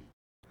 Yeah.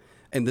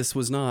 And this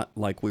was not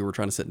like we were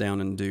trying to sit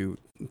down and do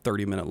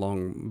 30-minute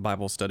long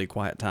Bible study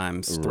quiet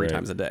times 3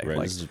 times a day. Right.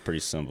 Like, This is pretty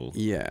simple.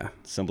 Yeah.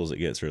 Simple as it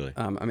gets, really.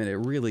 I mean, it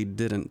really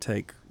didn't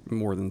take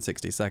more than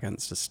 60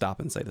 seconds to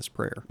stop and say this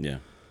prayer. Yeah.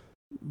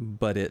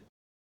 But it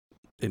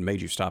made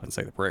you stop and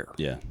say the prayer.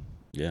 Yeah.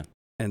 Yeah.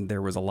 And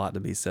there was a lot to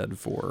be said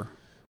for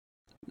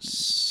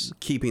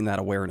keeping that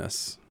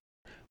awareness.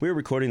 We were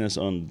recording this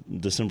on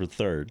December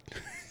 3rd.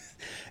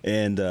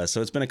 And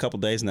so it's been a couple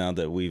days now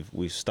that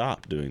we've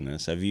stopped doing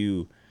this. Have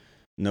you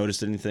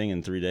noticed anything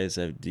in 3 days?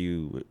 Have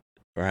you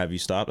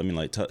stopped? I mean,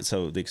 like,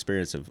 so the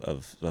experience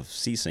of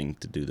ceasing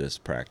to do this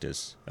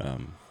practice.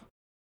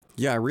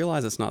 Yeah, I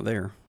realize it's not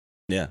there.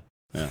 Yeah.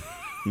 Yeah.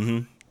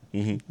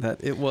 That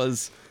it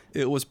was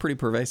pretty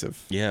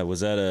pervasive. Yeah. Was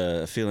that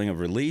a feeling of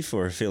relief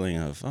or a feeling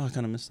of, oh, I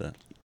kind of missed that?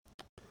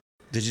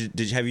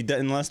 Have you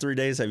done in the last 3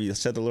 days? Have you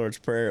said the Lord's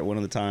Prayer at one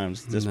of the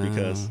times just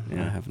because?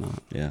 Yeah. I have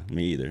not. Yeah,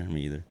 me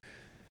either.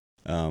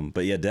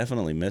 But yeah,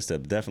 definitely missed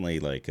it.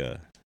 Definitely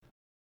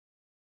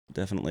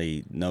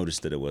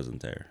noticed that it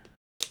wasn't there.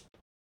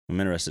 I'm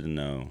interested to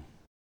know.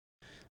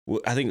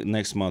 Well, I think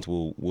next month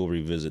we'll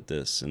revisit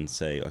this and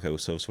say, okay,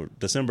 so for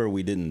December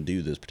we didn't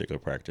do this particular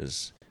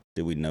practice.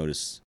 Did we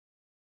notice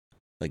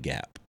a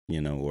gap?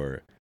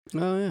 Or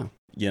Oh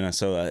yeah.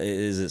 So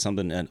is it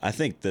something? And I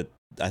think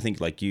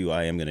like you,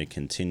 I'm going to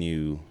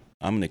continue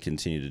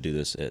to do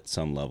this at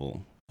some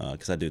level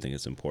because I do think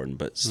it's important.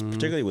 But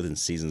particularly within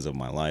seasons of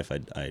my life,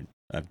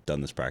 I've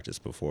done this practice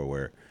before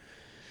where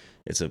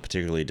it's a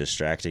particularly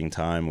distracting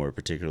time, or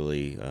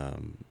particularly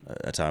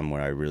a time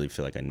where I really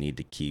feel like I need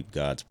to keep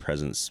God's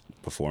presence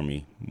before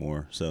me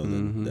more so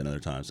than other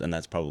times, and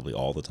that's probably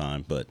all the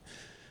time. But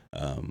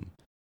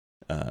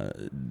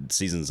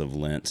seasons of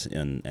Lent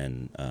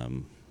and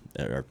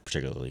are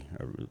particularly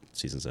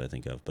seasons that I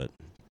think of. But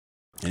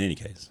in any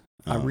case,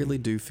 I really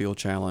do feel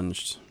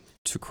challenged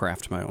to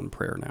craft my own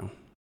prayer now.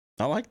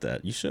 I like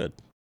that. You should.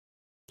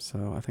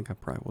 So I think I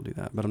probably will do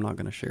that, but I'm not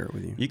going to share it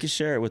with you. You can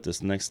share it with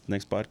us next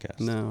podcast.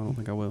 No, I don't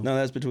think I will. No,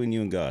 that's between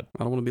you and God.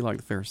 I don't want to be like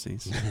the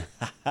Pharisees.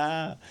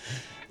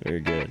 Very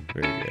good.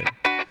 Very good.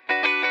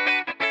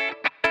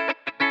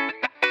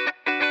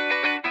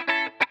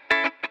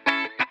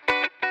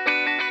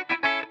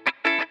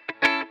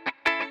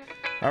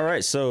 All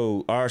right,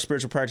 so our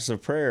spiritual practice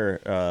of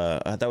prayer,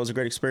 that was a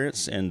great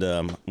experience, and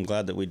I'm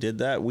glad that we did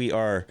that. We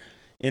are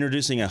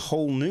introducing a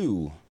whole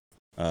new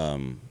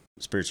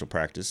spiritual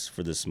practice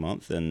for this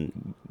month,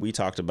 and we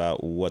talked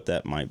about what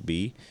that might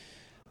be.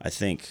 I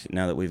think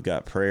now that we've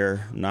got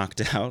prayer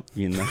knocked out,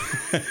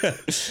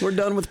 We're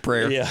done with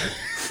prayer. Yeah.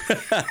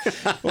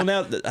 Well,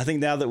 I think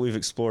now that we've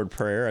explored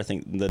prayer, I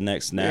think the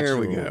next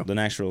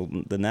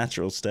the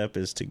natural step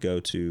is to go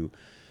to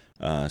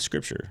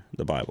Scripture,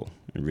 the Bible,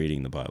 and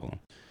reading the Bible.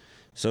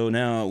 So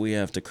now we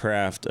have to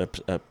craft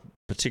a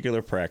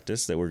particular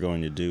practice that we're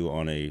going to do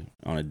on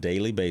a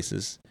daily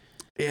basis.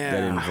 Yeah.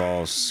 That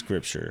involves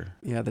Scripture.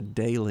 Yeah, the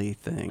daily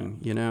thing.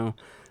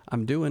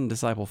 I'm doing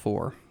Disciple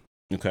 4.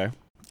 Okay.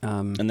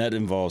 And that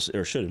involves,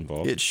 or should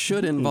involve. It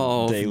should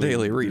involve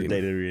daily reading.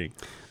 Daily reading.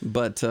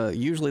 But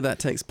usually that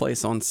takes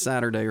place on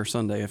Saturday or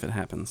Sunday if it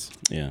happens.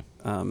 Yeah.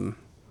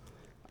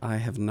 I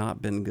have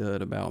not been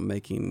good about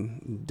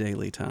making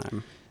daily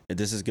time.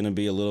 This is going to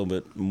be a little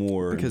bit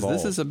more because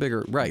this is a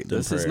bigger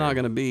This prayer. Is not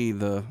going to be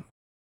the,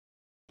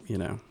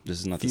 This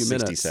is not few the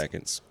 60 minutes.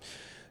 seconds.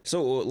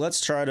 So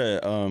let's try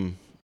to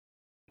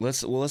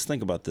let's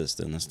think about this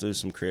then. Let's do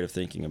some creative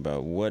thinking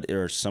about what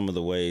are some of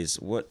the ways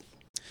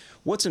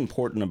what's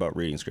important about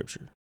reading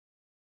Scripture.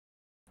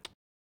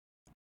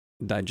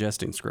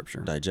 Digesting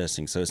Scripture.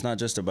 So it's not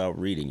just about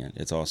reading it;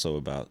 it's also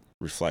about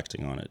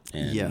reflecting on it.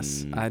 And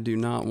yes, I do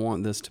not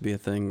want this to be a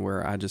thing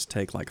where I just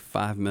take like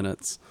 5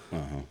 minutes,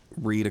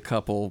 read a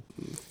couple,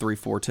 3,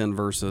 4, 10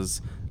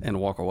 verses, and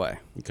walk away.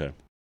 Okay.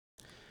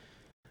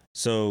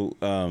 So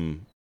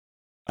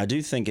I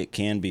do think it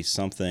can be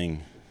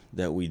something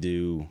that we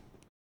do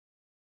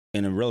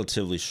in a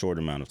relatively short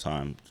amount of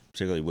time,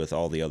 particularly with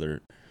all the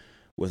other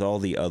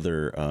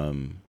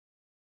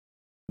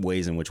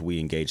ways in which we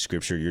engage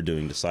Scripture. You're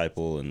doing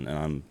Disciple, and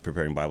I'm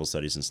preparing Bible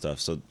studies and stuff.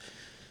 So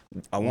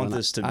I want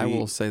this to be... I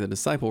will say the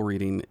Disciple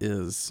reading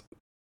is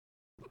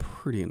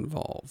pretty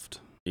involved.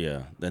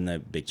 Yeah, then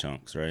that big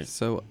chunks, right?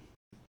 So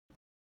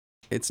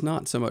it's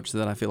not so much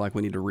that I feel like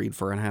we need to read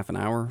for half an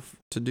hour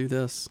to do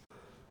this,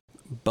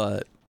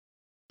 but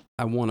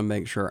I want to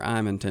make sure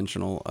I'm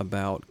intentional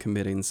about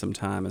committing some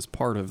time as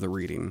part of the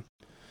reading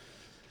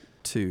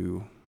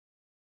to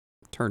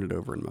turn it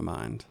over in my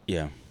mind.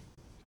 Yeah.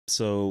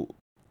 So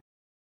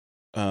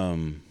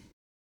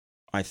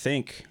I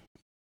think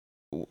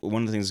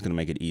one of the things that's going to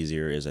make it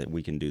easier is that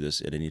we can do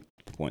this at any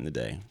point in the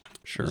day.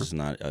 Sure. This is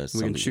not We something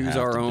can you choose have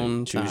our to do.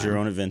 own choose your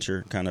time. own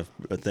adventure kind of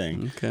a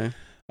thing. Okay.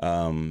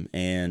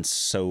 And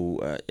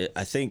so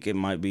I think it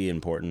might be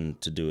important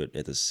to do it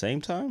at the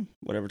same time,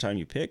 whatever time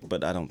you pick,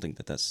 but I don't think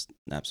that that's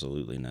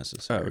absolutely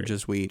necessary. Oh,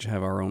 just we each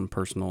have our own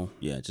personal.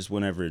 Yeah, just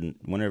whenever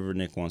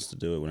Nick wants to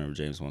do it, whenever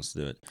James wants to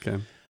do it.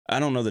 Okay. I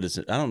don't know that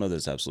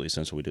it's absolutely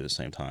essential we do it at the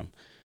same time.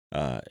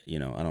 I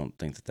don't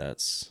think that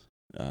that's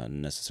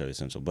necessarily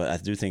essential, but I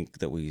do think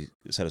that we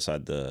set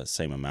aside the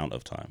same amount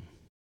of time.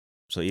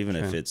 So even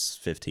if it's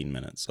 15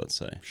 minutes, let's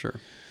say. Sure.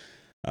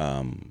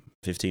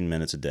 15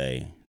 minutes a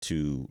day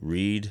to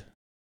read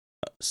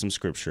some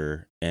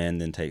scripture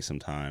and then take some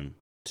time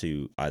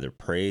to either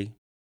pray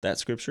that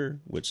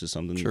scripture, which is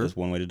something that's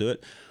one way to do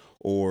it,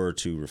 or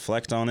to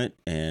reflect on it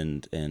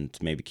and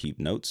maybe keep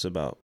notes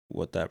about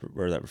where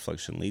that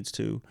reflection leads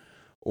to,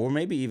 or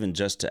maybe even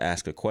just to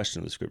ask a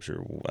question of the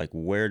scripture, like,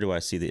 where do I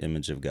see the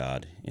image of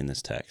God in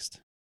this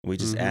text? We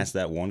just ask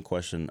that one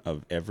question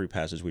of every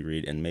passage we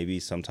read, and maybe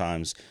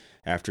sometimes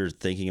after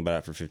thinking about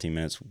it for 15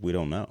 minutes, we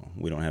don't know.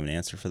 We don't have an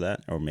answer for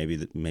that, or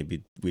maybe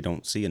we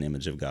don't see an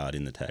image of God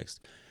in the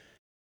text.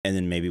 And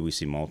then maybe we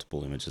see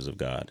multiple images of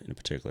God in a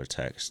particular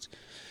text.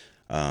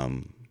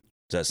 Does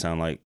that sound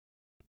like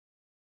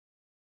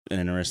an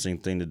interesting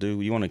thing to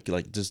do? You want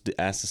to just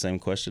ask the same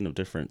question of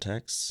different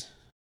texts?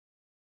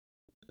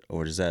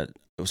 Or does that...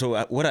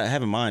 So what I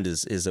have in mind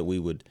is that we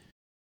would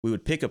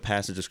pick a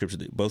passage of scripture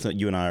that both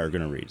you and I are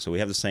going to read. So we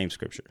have the same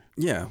scripture.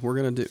 Yeah, we're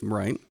going to do,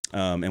 right.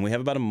 And we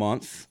have about a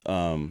month.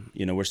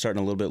 We're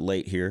starting a little bit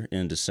late here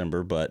in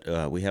December,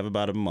 but we have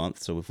about a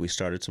month. So if we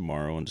started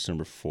tomorrow on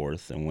December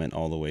 4th and went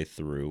all the way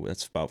through,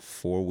 that's about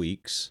 4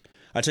 weeks.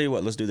 I tell you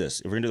what, let's do this.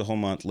 If we're going to do the whole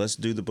month, let's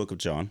do the book of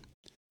John.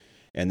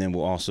 And then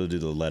we'll also do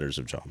the letters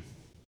of John.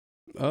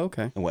 Oh,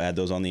 okay. And we'll add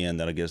those on the end.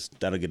 That'll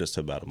get us to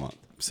about a month.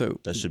 So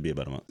that should be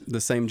about a month.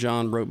 The same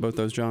John wrote both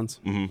those Johns?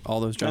 Mm-hmm. All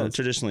those Johns?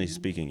 Traditionally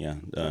speaking, yeah.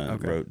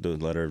 Wrote the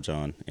letter of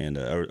John and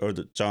or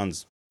the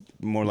John's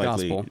more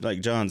likely Gospel.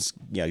 Like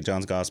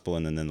John's gospel,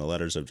 and then the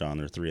letters of John.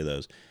 There are 3 of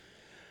those.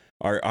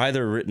 Are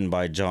either written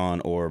by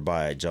John or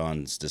by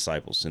John's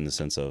disciples, in the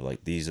sense of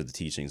like, these are the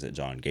teachings that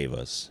John gave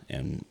us,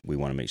 and we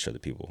want to make sure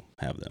that people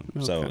have them.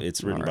 Okay. So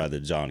it's written by the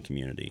John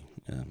community.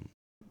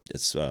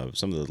 It's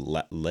some of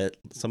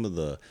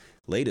the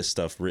latest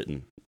stuff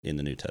written in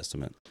the New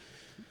Testament.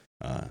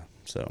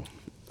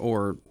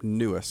 Or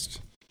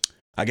newest.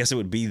 I guess it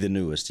would be the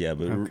newest, yeah,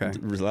 but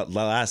the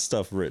last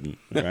stuff written,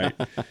 right?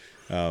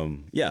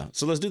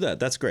 So let's do that.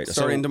 That's great.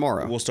 Starting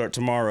tomorrow. We'll start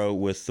tomorrow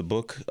with the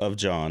book of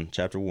John,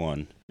 chapter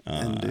 1.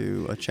 And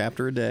do a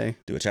chapter a day.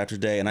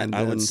 And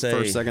I would say...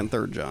 1st, 2nd,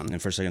 3rd John.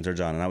 And 1st, 2nd, 3rd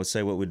John. And I would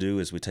say what we do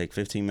is we take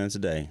 15 minutes a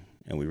day,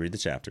 and we read the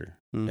chapter,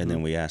 and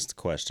then we ask the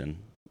question.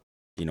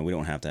 We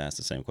don't have to ask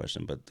the same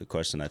question, but the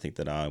question I think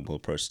that I will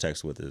approach the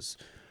text with is,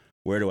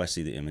 where do I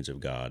see the image of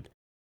God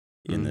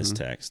in this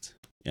text?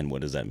 And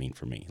what does that mean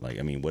for me?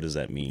 What does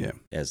that mean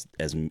as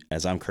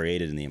I'm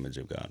created in the image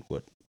of God?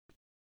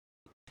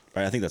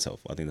 I think that's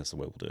helpful. I think that's the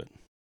way we'll do it.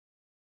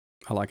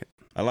 I like it.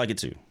 I like it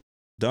too.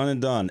 Done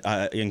and done.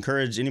 I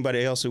encourage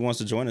anybody else who wants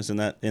to join us in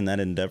that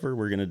endeavor.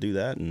 We're going to do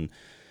that, and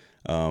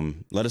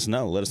let us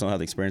know. Let us know how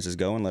the experience is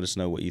going. Let us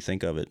know what you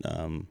think of it.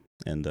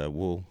 And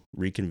we'll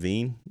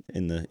reconvene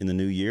in the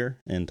new year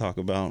and talk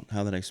about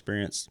how that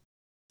experience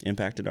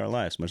impacted our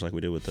lives, much like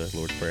we did with the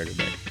Lord's Prayer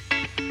today.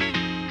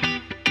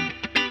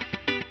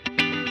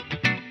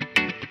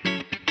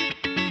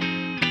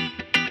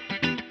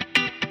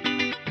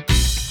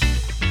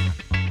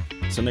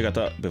 So, Nick, I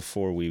thought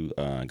before we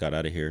got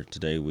out of here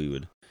today, we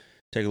would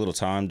take a little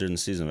time during the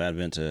season of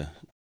Advent to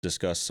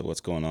discuss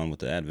what's going on with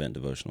the Advent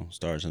devotional,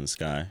 Stars in the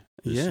Sky.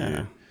 This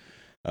year.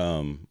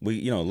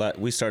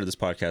 We started this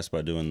podcast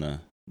by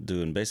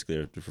doing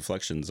basically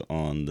reflections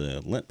on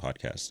the Lent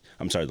podcast.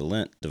 I'm sorry, the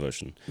Lent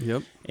devotion.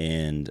 Yep.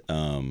 And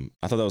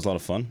I thought that was a lot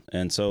of fun.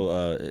 And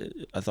so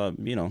I thought,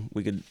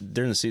 we could,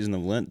 during the season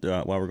of Lent,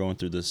 while we're going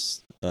through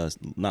this,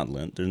 not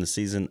Lent, during the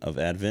season of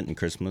Advent and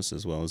Christmas,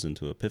 as well as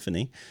into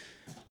Epiphany,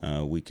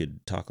 we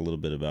could talk a little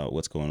bit about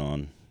what's going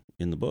on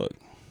in the book.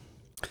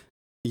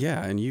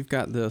 Yeah, and you've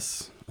got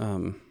this.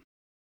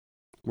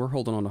 We're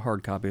holding on to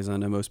hard copies. I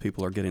know most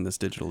people are getting this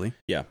digitally.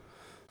 Yeah.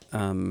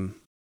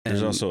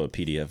 There's also a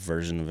PDF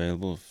version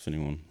available if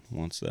anyone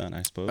wants that,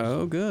 I suppose.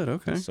 Oh, good.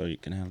 Okay. So you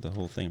can have the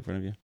whole thing in front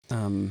of you.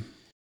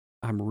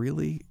 I'm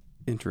really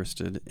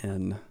interested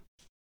in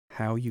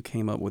how you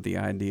came up with the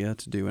idea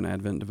to do an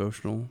Advent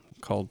devotional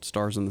called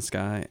Stars in the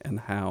Sky,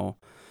 and how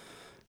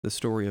the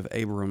story of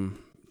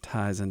Abram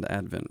ties into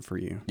Advent for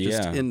you.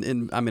 Just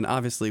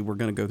obviously we're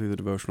going to go through the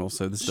devotional,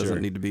 so this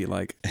doesn't need to be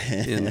like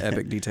in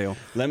epic detail.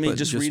 Let me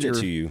just read it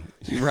to you.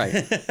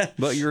 Right.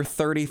 But your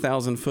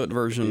 30,000 foot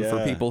version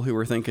for people who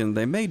are thinking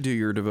they may do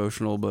your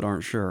devotional but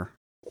aren't sure.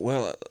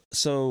 Well,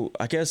 so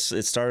I guess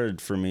it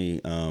started for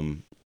me.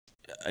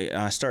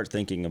 I start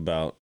thinking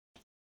about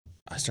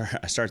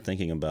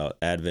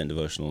Advent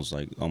devotionals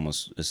like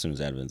almost as soon as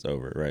Advent's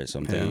over, right? So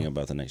I'm thinking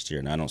about the next year,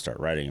 and I don't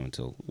start writing them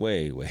until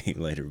way, way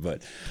later.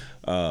 But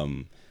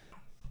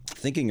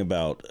thinking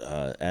about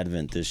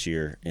Advent this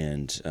year,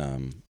 and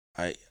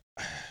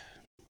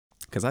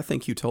Because I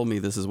think you told me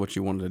this is what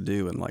you wanted to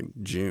do in like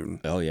June.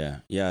 oh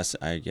yeah, yes,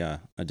 I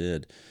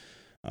did.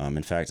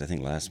 In fact, I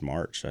think last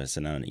March I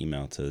sent out an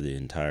email to the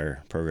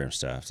entire program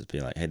staff to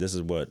be like, "Hey, this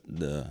is what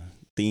the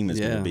theme is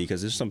going to be,"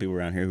 because there's some people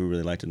around here who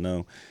really like to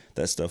know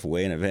that stuff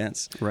way in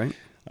advance, right?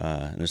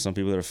 And there's some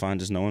people that are fine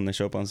just knowing they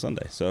show up on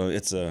Sunday. So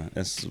it's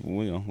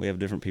we have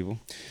different people,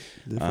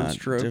 different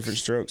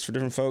strokes for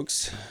different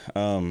folks.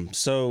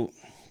 So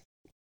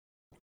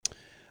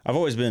I've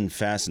always been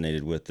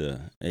fascinated with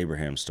the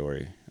Abraham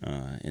story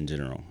in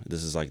general.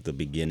 This is like the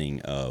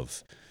beginning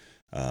of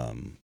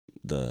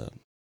the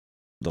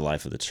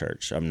life of the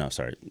church. I'm not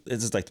sorry.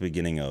 This is like the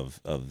beginning of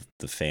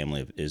the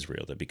family of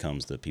Israel that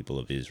becomes the people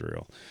of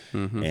Israel.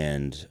 Mm-hmm.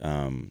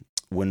 And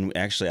when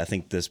actually I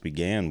think this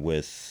began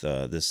with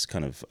this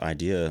kind of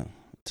idea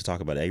to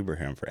talk about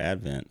Abraham for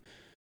Advent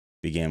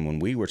began when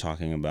we were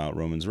talking about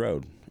Romans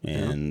Road.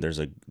 And there's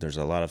a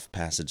lot of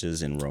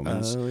passages in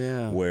Romans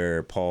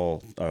where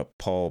Paul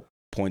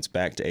points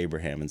back to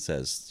Abraham and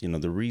says,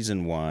 the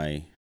reason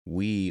why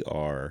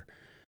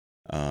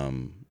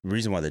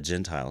the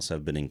Gentiles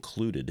have been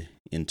included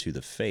into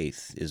the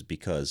faith is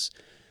because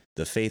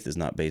the faith is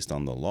not based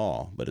on the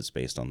law, but it's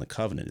based on the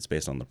covenant. It's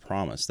based on the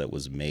promise that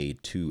was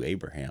made to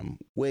Abraham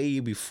way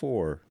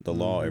before the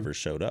law ever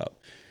showed up.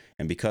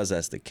 And because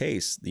that's the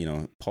case,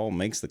 Paul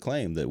makes the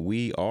claim that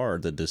we are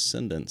the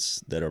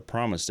descendants that are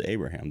promised to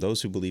Abraham.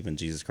 Those who believe in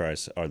Jesus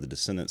Christ are the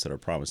descendants that are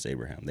promised to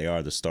Abraham. They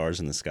are the stars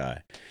in the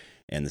sky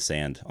and the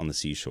sand on the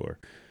seashore.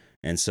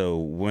 And so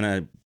when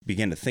I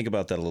began to think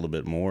about that a little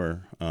bit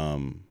more,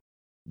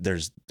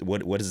 there's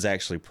what is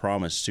actually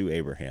promised to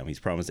Abraham. He's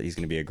promised that he's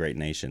going to be a great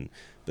nation,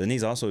 but then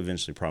he's also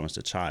eventually promised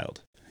a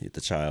child,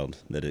 the child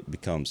that it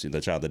becomes,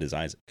 the child that is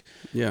Isaac.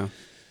 Yeah.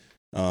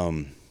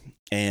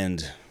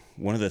 And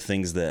one of the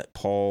things that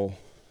Paul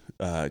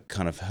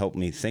kind of helped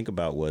me think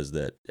about was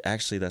that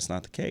actually that's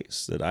not the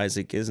case, that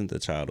Isaac isn't the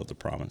child of the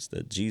promise,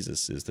 that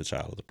Jesus is the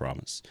child of the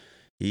promise.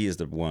 He is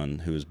the one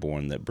who is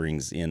born that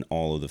brings in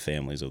all of the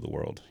families of the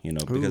world,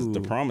 because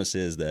the promise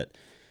is that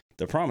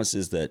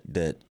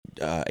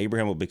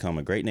Abraham will become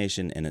a great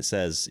nation. And it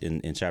says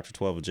in chapter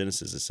 12 of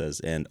Genesis, it says,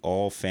 and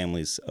all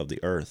families of the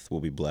earth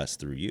will be blessed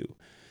through you.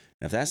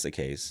 And if that's the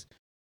case,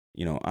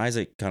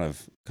 Isaac kind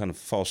of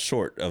falls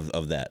short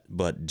of that,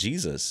 but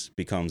Jesus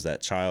becomes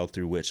that child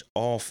through which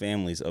all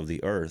families of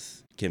the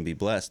earth can be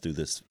blessed through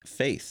this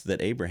faith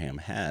that Abraham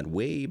had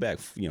way back,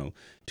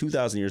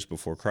 2,000 years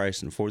before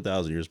Christ and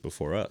 4,000 years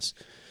before us.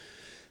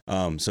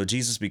 So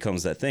Jesus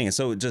becomes that thing. And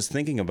so just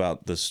thinking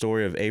about the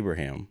story of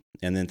Abraham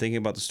and then thinking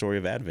about the story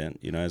of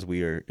Advent, as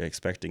we are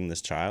expecting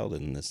this child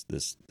and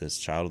this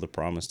child of the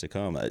promise to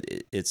come,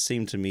 it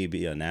seemed to me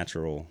be a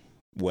natural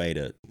way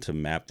to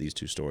map these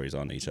two stories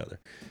onto each other.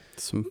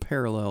 Some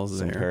parallels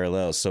there. Some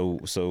parallels. So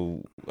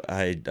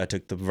I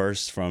took the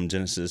verse from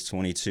Genesis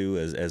 22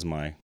 as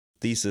my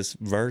thesis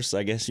verse,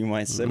 I guess you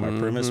might say, my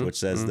premise, which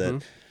says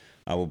that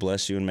I will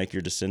bless you and make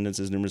your descendants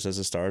as numerous as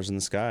the stars in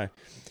the sky.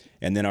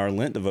 And then our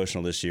Lent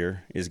devotional this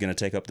year is going to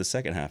take up the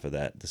second half of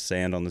that, the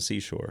sand on the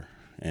seashore.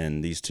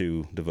 And these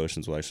two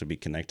devotions will actually be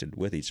connected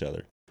with each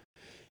other.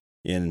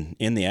 In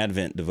the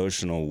Advent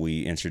devotional,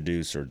 we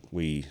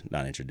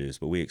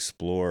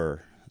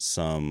explore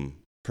some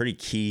pretty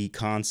key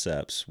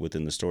concepts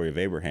within the story of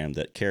Abraham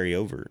that carry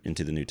over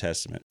into the New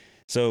Testament.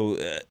 So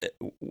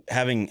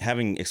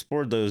having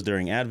explored those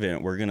during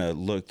Advent, we're going to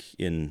look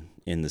in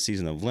the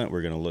season of Lent,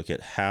 we're going to look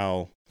at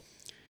how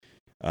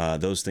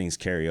those things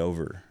carry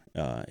over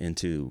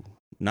into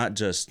not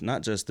just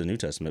the New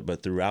Testament,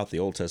 but throughout the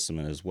Old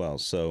Testament as well.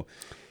 So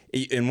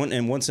in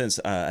one sense,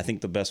 I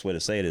think the best way to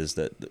say it is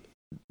that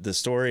the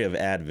story of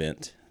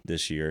Advent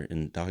this year,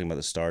 in talking about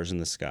the stars in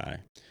the sky,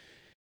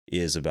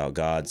 is about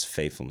God's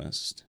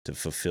faithfulness to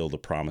fulfill the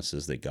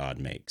promises that God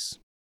makes.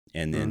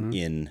 And then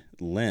in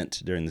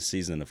Lent, during the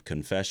season of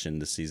confession,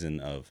 the season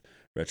of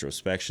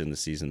retrospection, the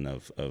season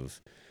of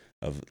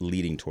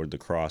leading toward the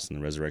cross and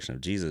the resurrection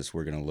of Jesus,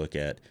 we're going to look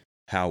at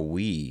how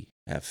we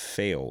have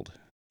failed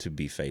to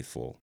be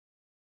faithful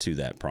to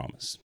that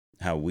promise,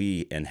 how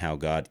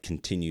God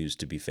continues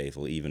to be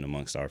faithful even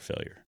amongst our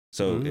failure.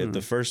 So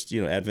the first,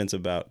 Advent's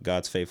about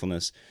God's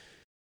faithfulness,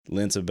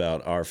 Lent's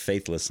about our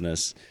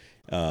faithlessness.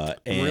 I'm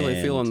really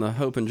feeling the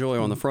hope and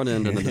joy on the front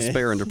end and the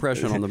despair and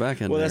depression on the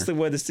back end. Well, that's the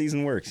way the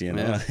season works,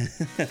 Yeah.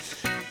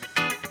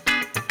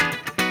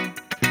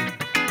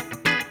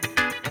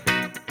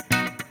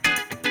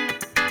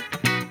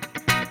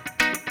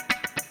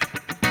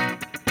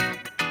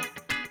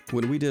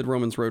 When we did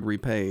Romans Road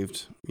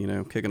Repaved,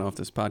 kicking off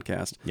this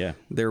podcast,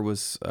 there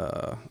was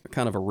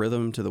kind of a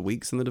rhythm to the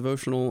weeks in the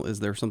devotional.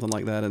 Is there something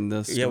like that in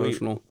this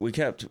devotional? We've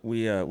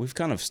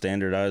kind of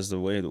standardized the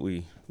way that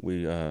we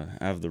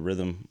have the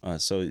rhythm.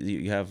 So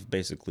you have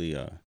basically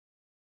a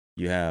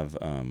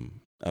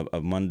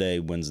Monday,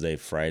 Wednesday,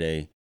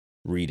 Friday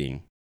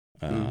reading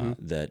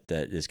that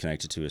is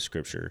connected to a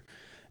scripture,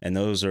 and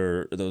those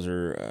are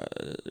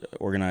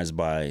organized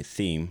by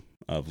theme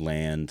of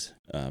land,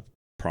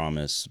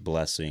 promise,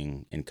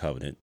 blessing, and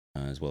covenant.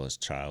 as well as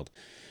child,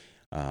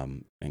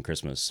 and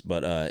Christmas.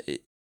 But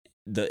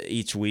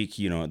each week,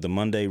 the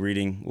Monday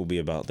reading will be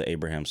about the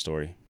Abraham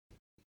story.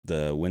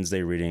 The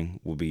Wednesday reading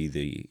will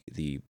be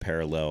the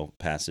parallel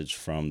passage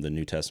from the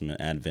New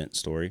Testament Advent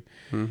story.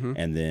 Mm-hmm.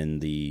 And then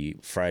the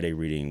Friday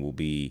reading will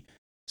be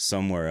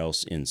somewhere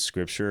else in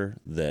Scripture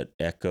that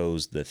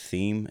echoes the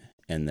theme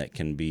and that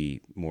can be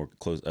more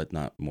close,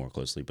 not more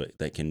closely, but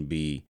that can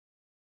be,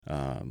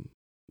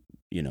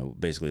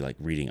 basically like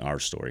reading our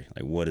story.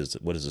 Like what is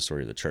the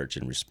story of the church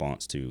in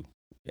response to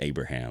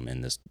Abraham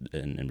and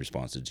in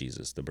response to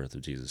Jesus, the birth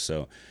of Jesus.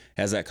 So it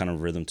has that kind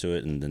of rhythm to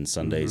it, and then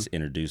Sundays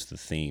introduce the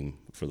theme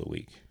for the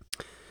week.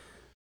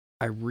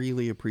 I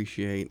really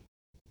appreciate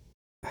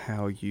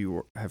how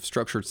you have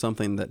structured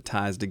something that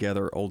ties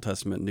together Old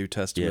Testament, New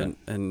Testament,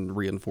 and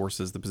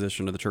reinforces the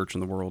position of the church in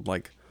the world.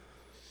 Like,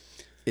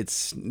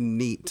 it's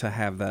neat to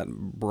have that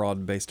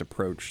broad-based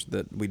approach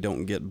that we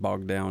don't get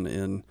bogged down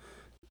in.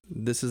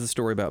 This is a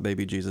story about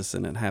baby Jesus,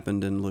 and it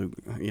happened in Luke,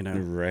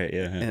 Right,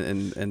 yeah.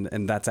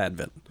 And that's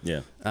Advent.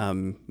 Yeah.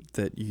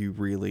 That you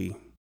really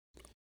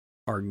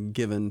are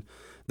giving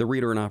the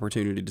reader an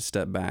opportunity to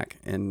step back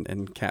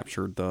and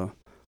capture the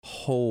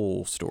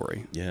whole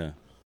story. Yeah.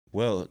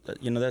 Well,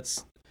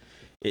 that's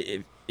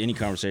any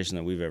conversation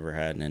that we've ever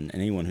had, and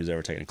anyone who's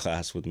ever taken a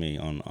class with me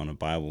on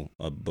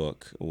a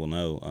book will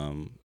know,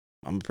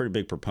 I'm a pretty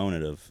big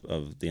proponent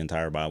of the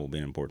entire Bible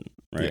being important,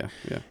 right?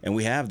 Yeah. And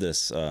we have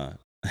this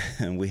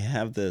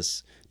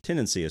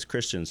tendency as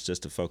Christians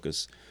just to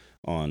focus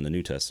on the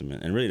New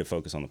Testament and really to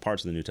focus on the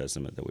parts of the New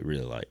Testament that we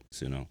really like.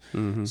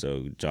 Mm-hmm.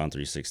 So John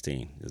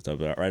 3:16 is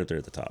right up there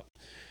at the top.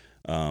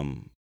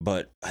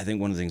 But I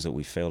think one of the things that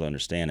we fail to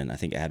understand, and I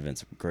think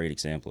Advent's a great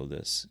example of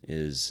this,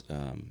 is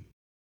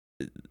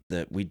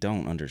that we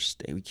don't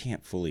understand. We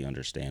can't fully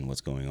understand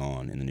what's going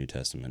on in the New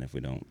Testament if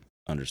we don't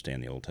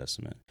understand the Old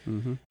Testament.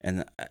 Mm-hmm.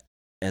 And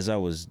as I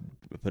was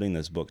putting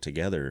this book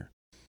together,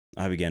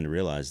 I began to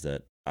realize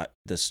that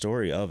the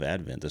story of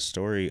Advent, the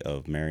story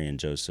of Mary and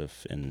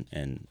Joseph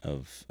and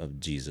of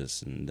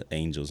Jesus and the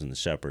angels and the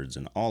shepherds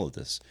and all of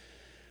this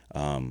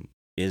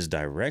is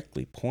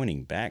directly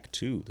pointing back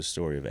to the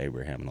story of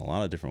Abraham in a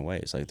lot of different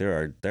ways. Like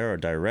there are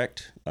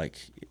direct,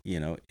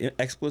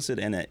 explicit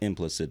and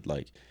implicit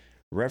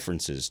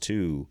references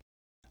to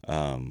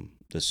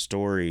the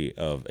story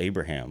of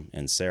Abraham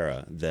and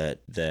Sarah that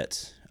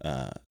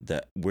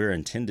we're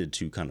intended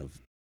to kind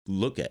of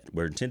look at.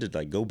 We're intended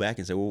to go back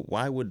and say, well,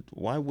 why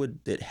would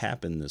it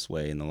happen this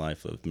way in the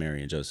life of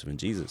Mary and Joseph and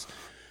Jesus?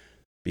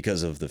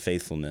 Because of the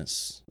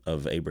faithfulness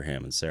of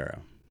Abraham and Sarah,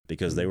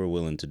 because they were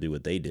willing to do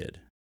what they did.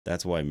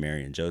 That's why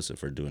Mary and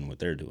Joseph are doing what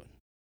they're doing.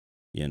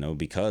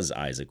 Because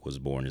Isaac was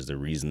born is the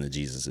reason that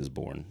Jesus is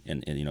born.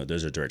 And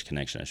there's a direct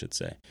connection, I should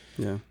say.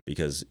 Yeah.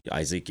 Because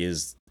Isaac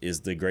is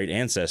the great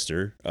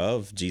ancestor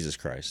of Jesus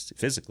Christ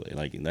physically.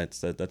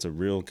 That's a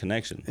real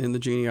connection. In the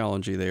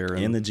genealogy there.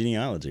 In the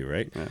genealogy,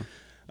 right? Yeah.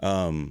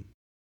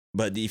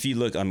 But if you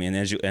look,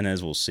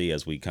 as we'll see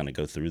as we kind of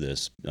go through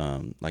this,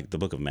 like the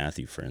book of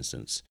Matthew, for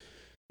instance,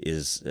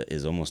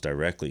 is almost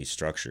directly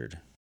structured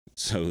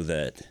so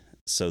that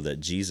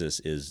Jesus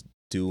is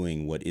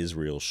doing what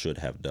Israel should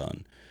have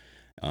done.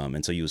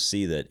 And so you'll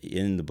see that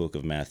in the book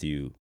of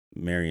Matthew,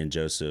 Mary and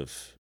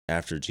Joseph,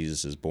 after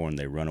Jesus is born,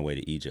 they run away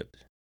to Egypt.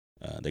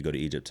 They go to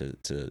Egypt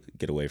to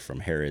get away from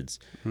Herod's,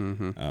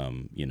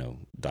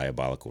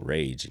 diabolical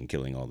rage and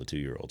killing all the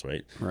 2-year-olds,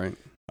 right? Right.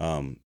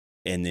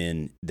 And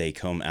then they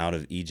come out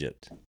of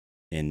Egypt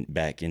and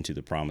back into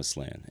the promised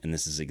land. And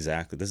this is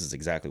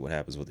exactly what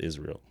happens with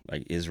Israel.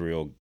 Like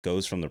Israel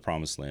goes from the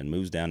promised land,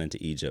 moves down into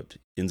Egypt,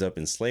 ends up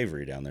in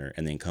slavery down there,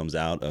 and then comes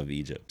out of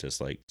Egypt, just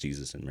like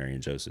Jesus and Mary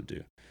and Joseph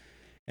do.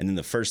 And then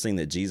the first thing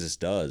that Jesus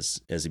does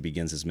as he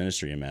begins his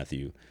ministry in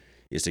Matthew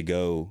is to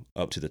go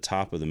up to the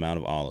top of the Mount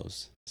of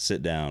Olives,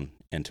 sit down,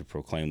 and to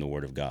proclaim the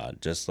word of God,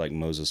 just like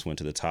Moses went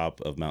to the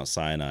top of Mount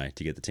Sinai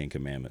to get the 10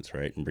 Commandments,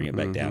 right? And bring it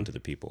back down to the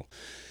people.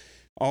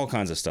 All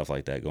kinds of stuff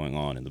like that going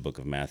on in the book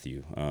of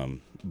Matthew.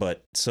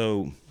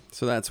 So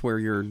that's where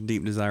your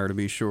deep desire to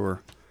be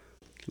sure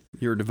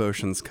your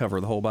devotions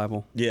cover the whole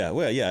Bible. Yeah.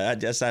 Well, yeah,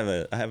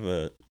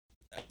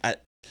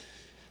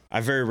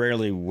 I very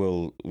rarely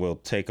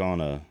will take on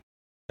a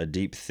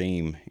deep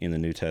theme in the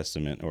New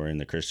Testament or in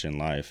the Christian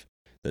life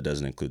that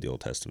doesn't include the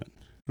Old Testament,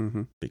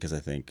 because I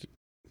think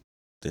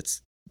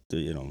that's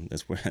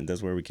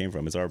where we came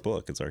from. It's our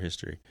book. It's our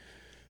history.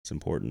 It's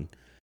important.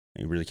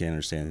 And you really can't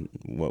understand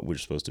what we're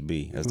supposed to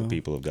be as the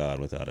people of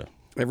God without a.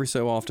 Every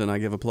so often, I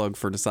give a plug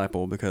for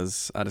Disciple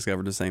because I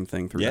discovered the same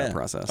thing through that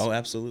process. Oh,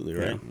 absolutely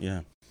right.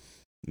 Yeah.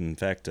 In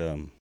fact,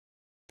 we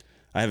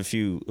have a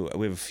few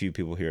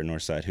people here at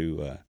Northside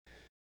who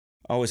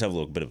always have a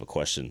little bit of a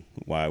question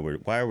why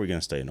are we going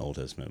to study an Old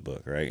Testament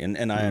book, right?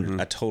 And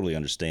I totally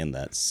understand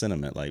that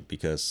sentiment,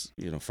 because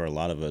for a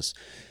lot of us,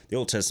 the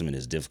Old Testament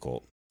is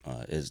difficult.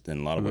 Is in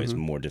a lot of ways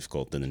more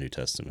difficult than the New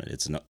Testament.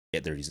 It's not.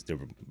 They're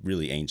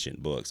really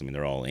ancient books. I mean,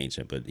 they're all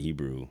ancient, but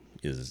Hebrew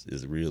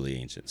is really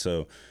ancient.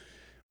 So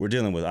we're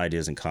dealing with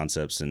ideas and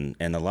concepts, and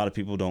a lot of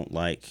people don't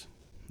like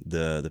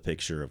the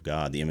picture of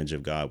God, the image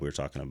of God we were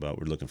talking about.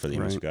 We're looking for the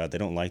image of God. They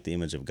don't like the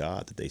image of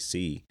God that they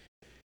see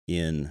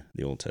in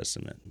the Old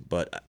Testament.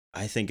 But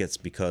I think it's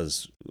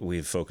because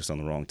we've focused on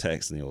the wrong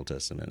text in the Old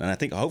Testament. And I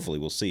think hopefully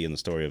we'll see in the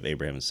story of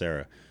Abraham and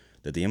Sarah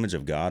that the image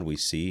of God we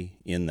see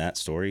in that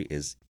story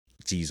is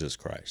Jesus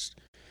Christ.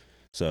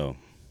 So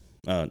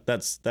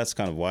that's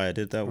kind of why I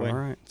did it that way. All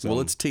right. So, well,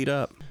 it's teed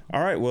up.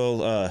 All right.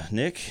 Well,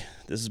 Nick,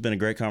 this has been a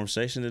great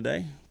conversation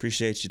today.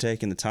 Appreciate you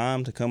taking the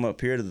time to come up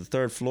here to the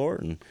third floor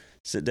and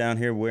sit down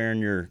here wearing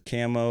your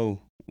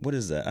camo. What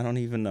is that? I don't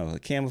even know. A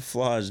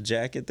camouflage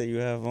jacket that you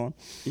have on?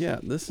 Yeah,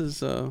 this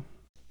is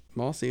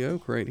Mossy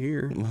Oak right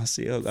here.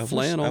 Mossy Oak.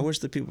 Flannel. I wish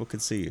the people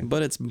could see you.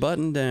 But it's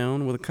buttoned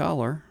down with a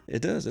collar.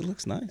 It does. It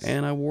looks nice.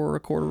 And I wore a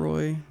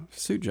corduroy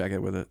suit jacket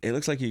with it. It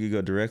looks like you could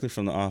go directly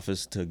from the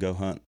office to go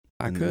hunt.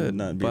 I could,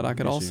 but I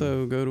could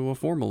also go to a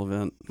formal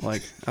event.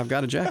 Like, I've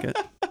got a jacket.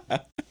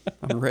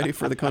 I'm ready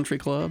for the country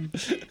club.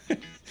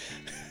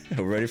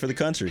 Ready for the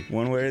country,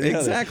 one way or the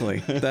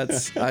exactly. other.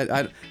 That's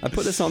I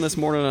put this on this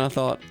morning and I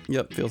thought,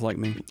 yep, feels like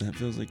me. That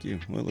feels like you.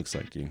 Well, it looks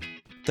like you.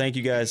 Thank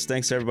you guys.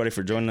 Thanks everybody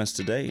for joining us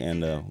today,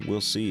 and we'll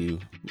see you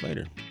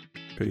later.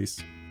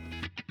 Peace.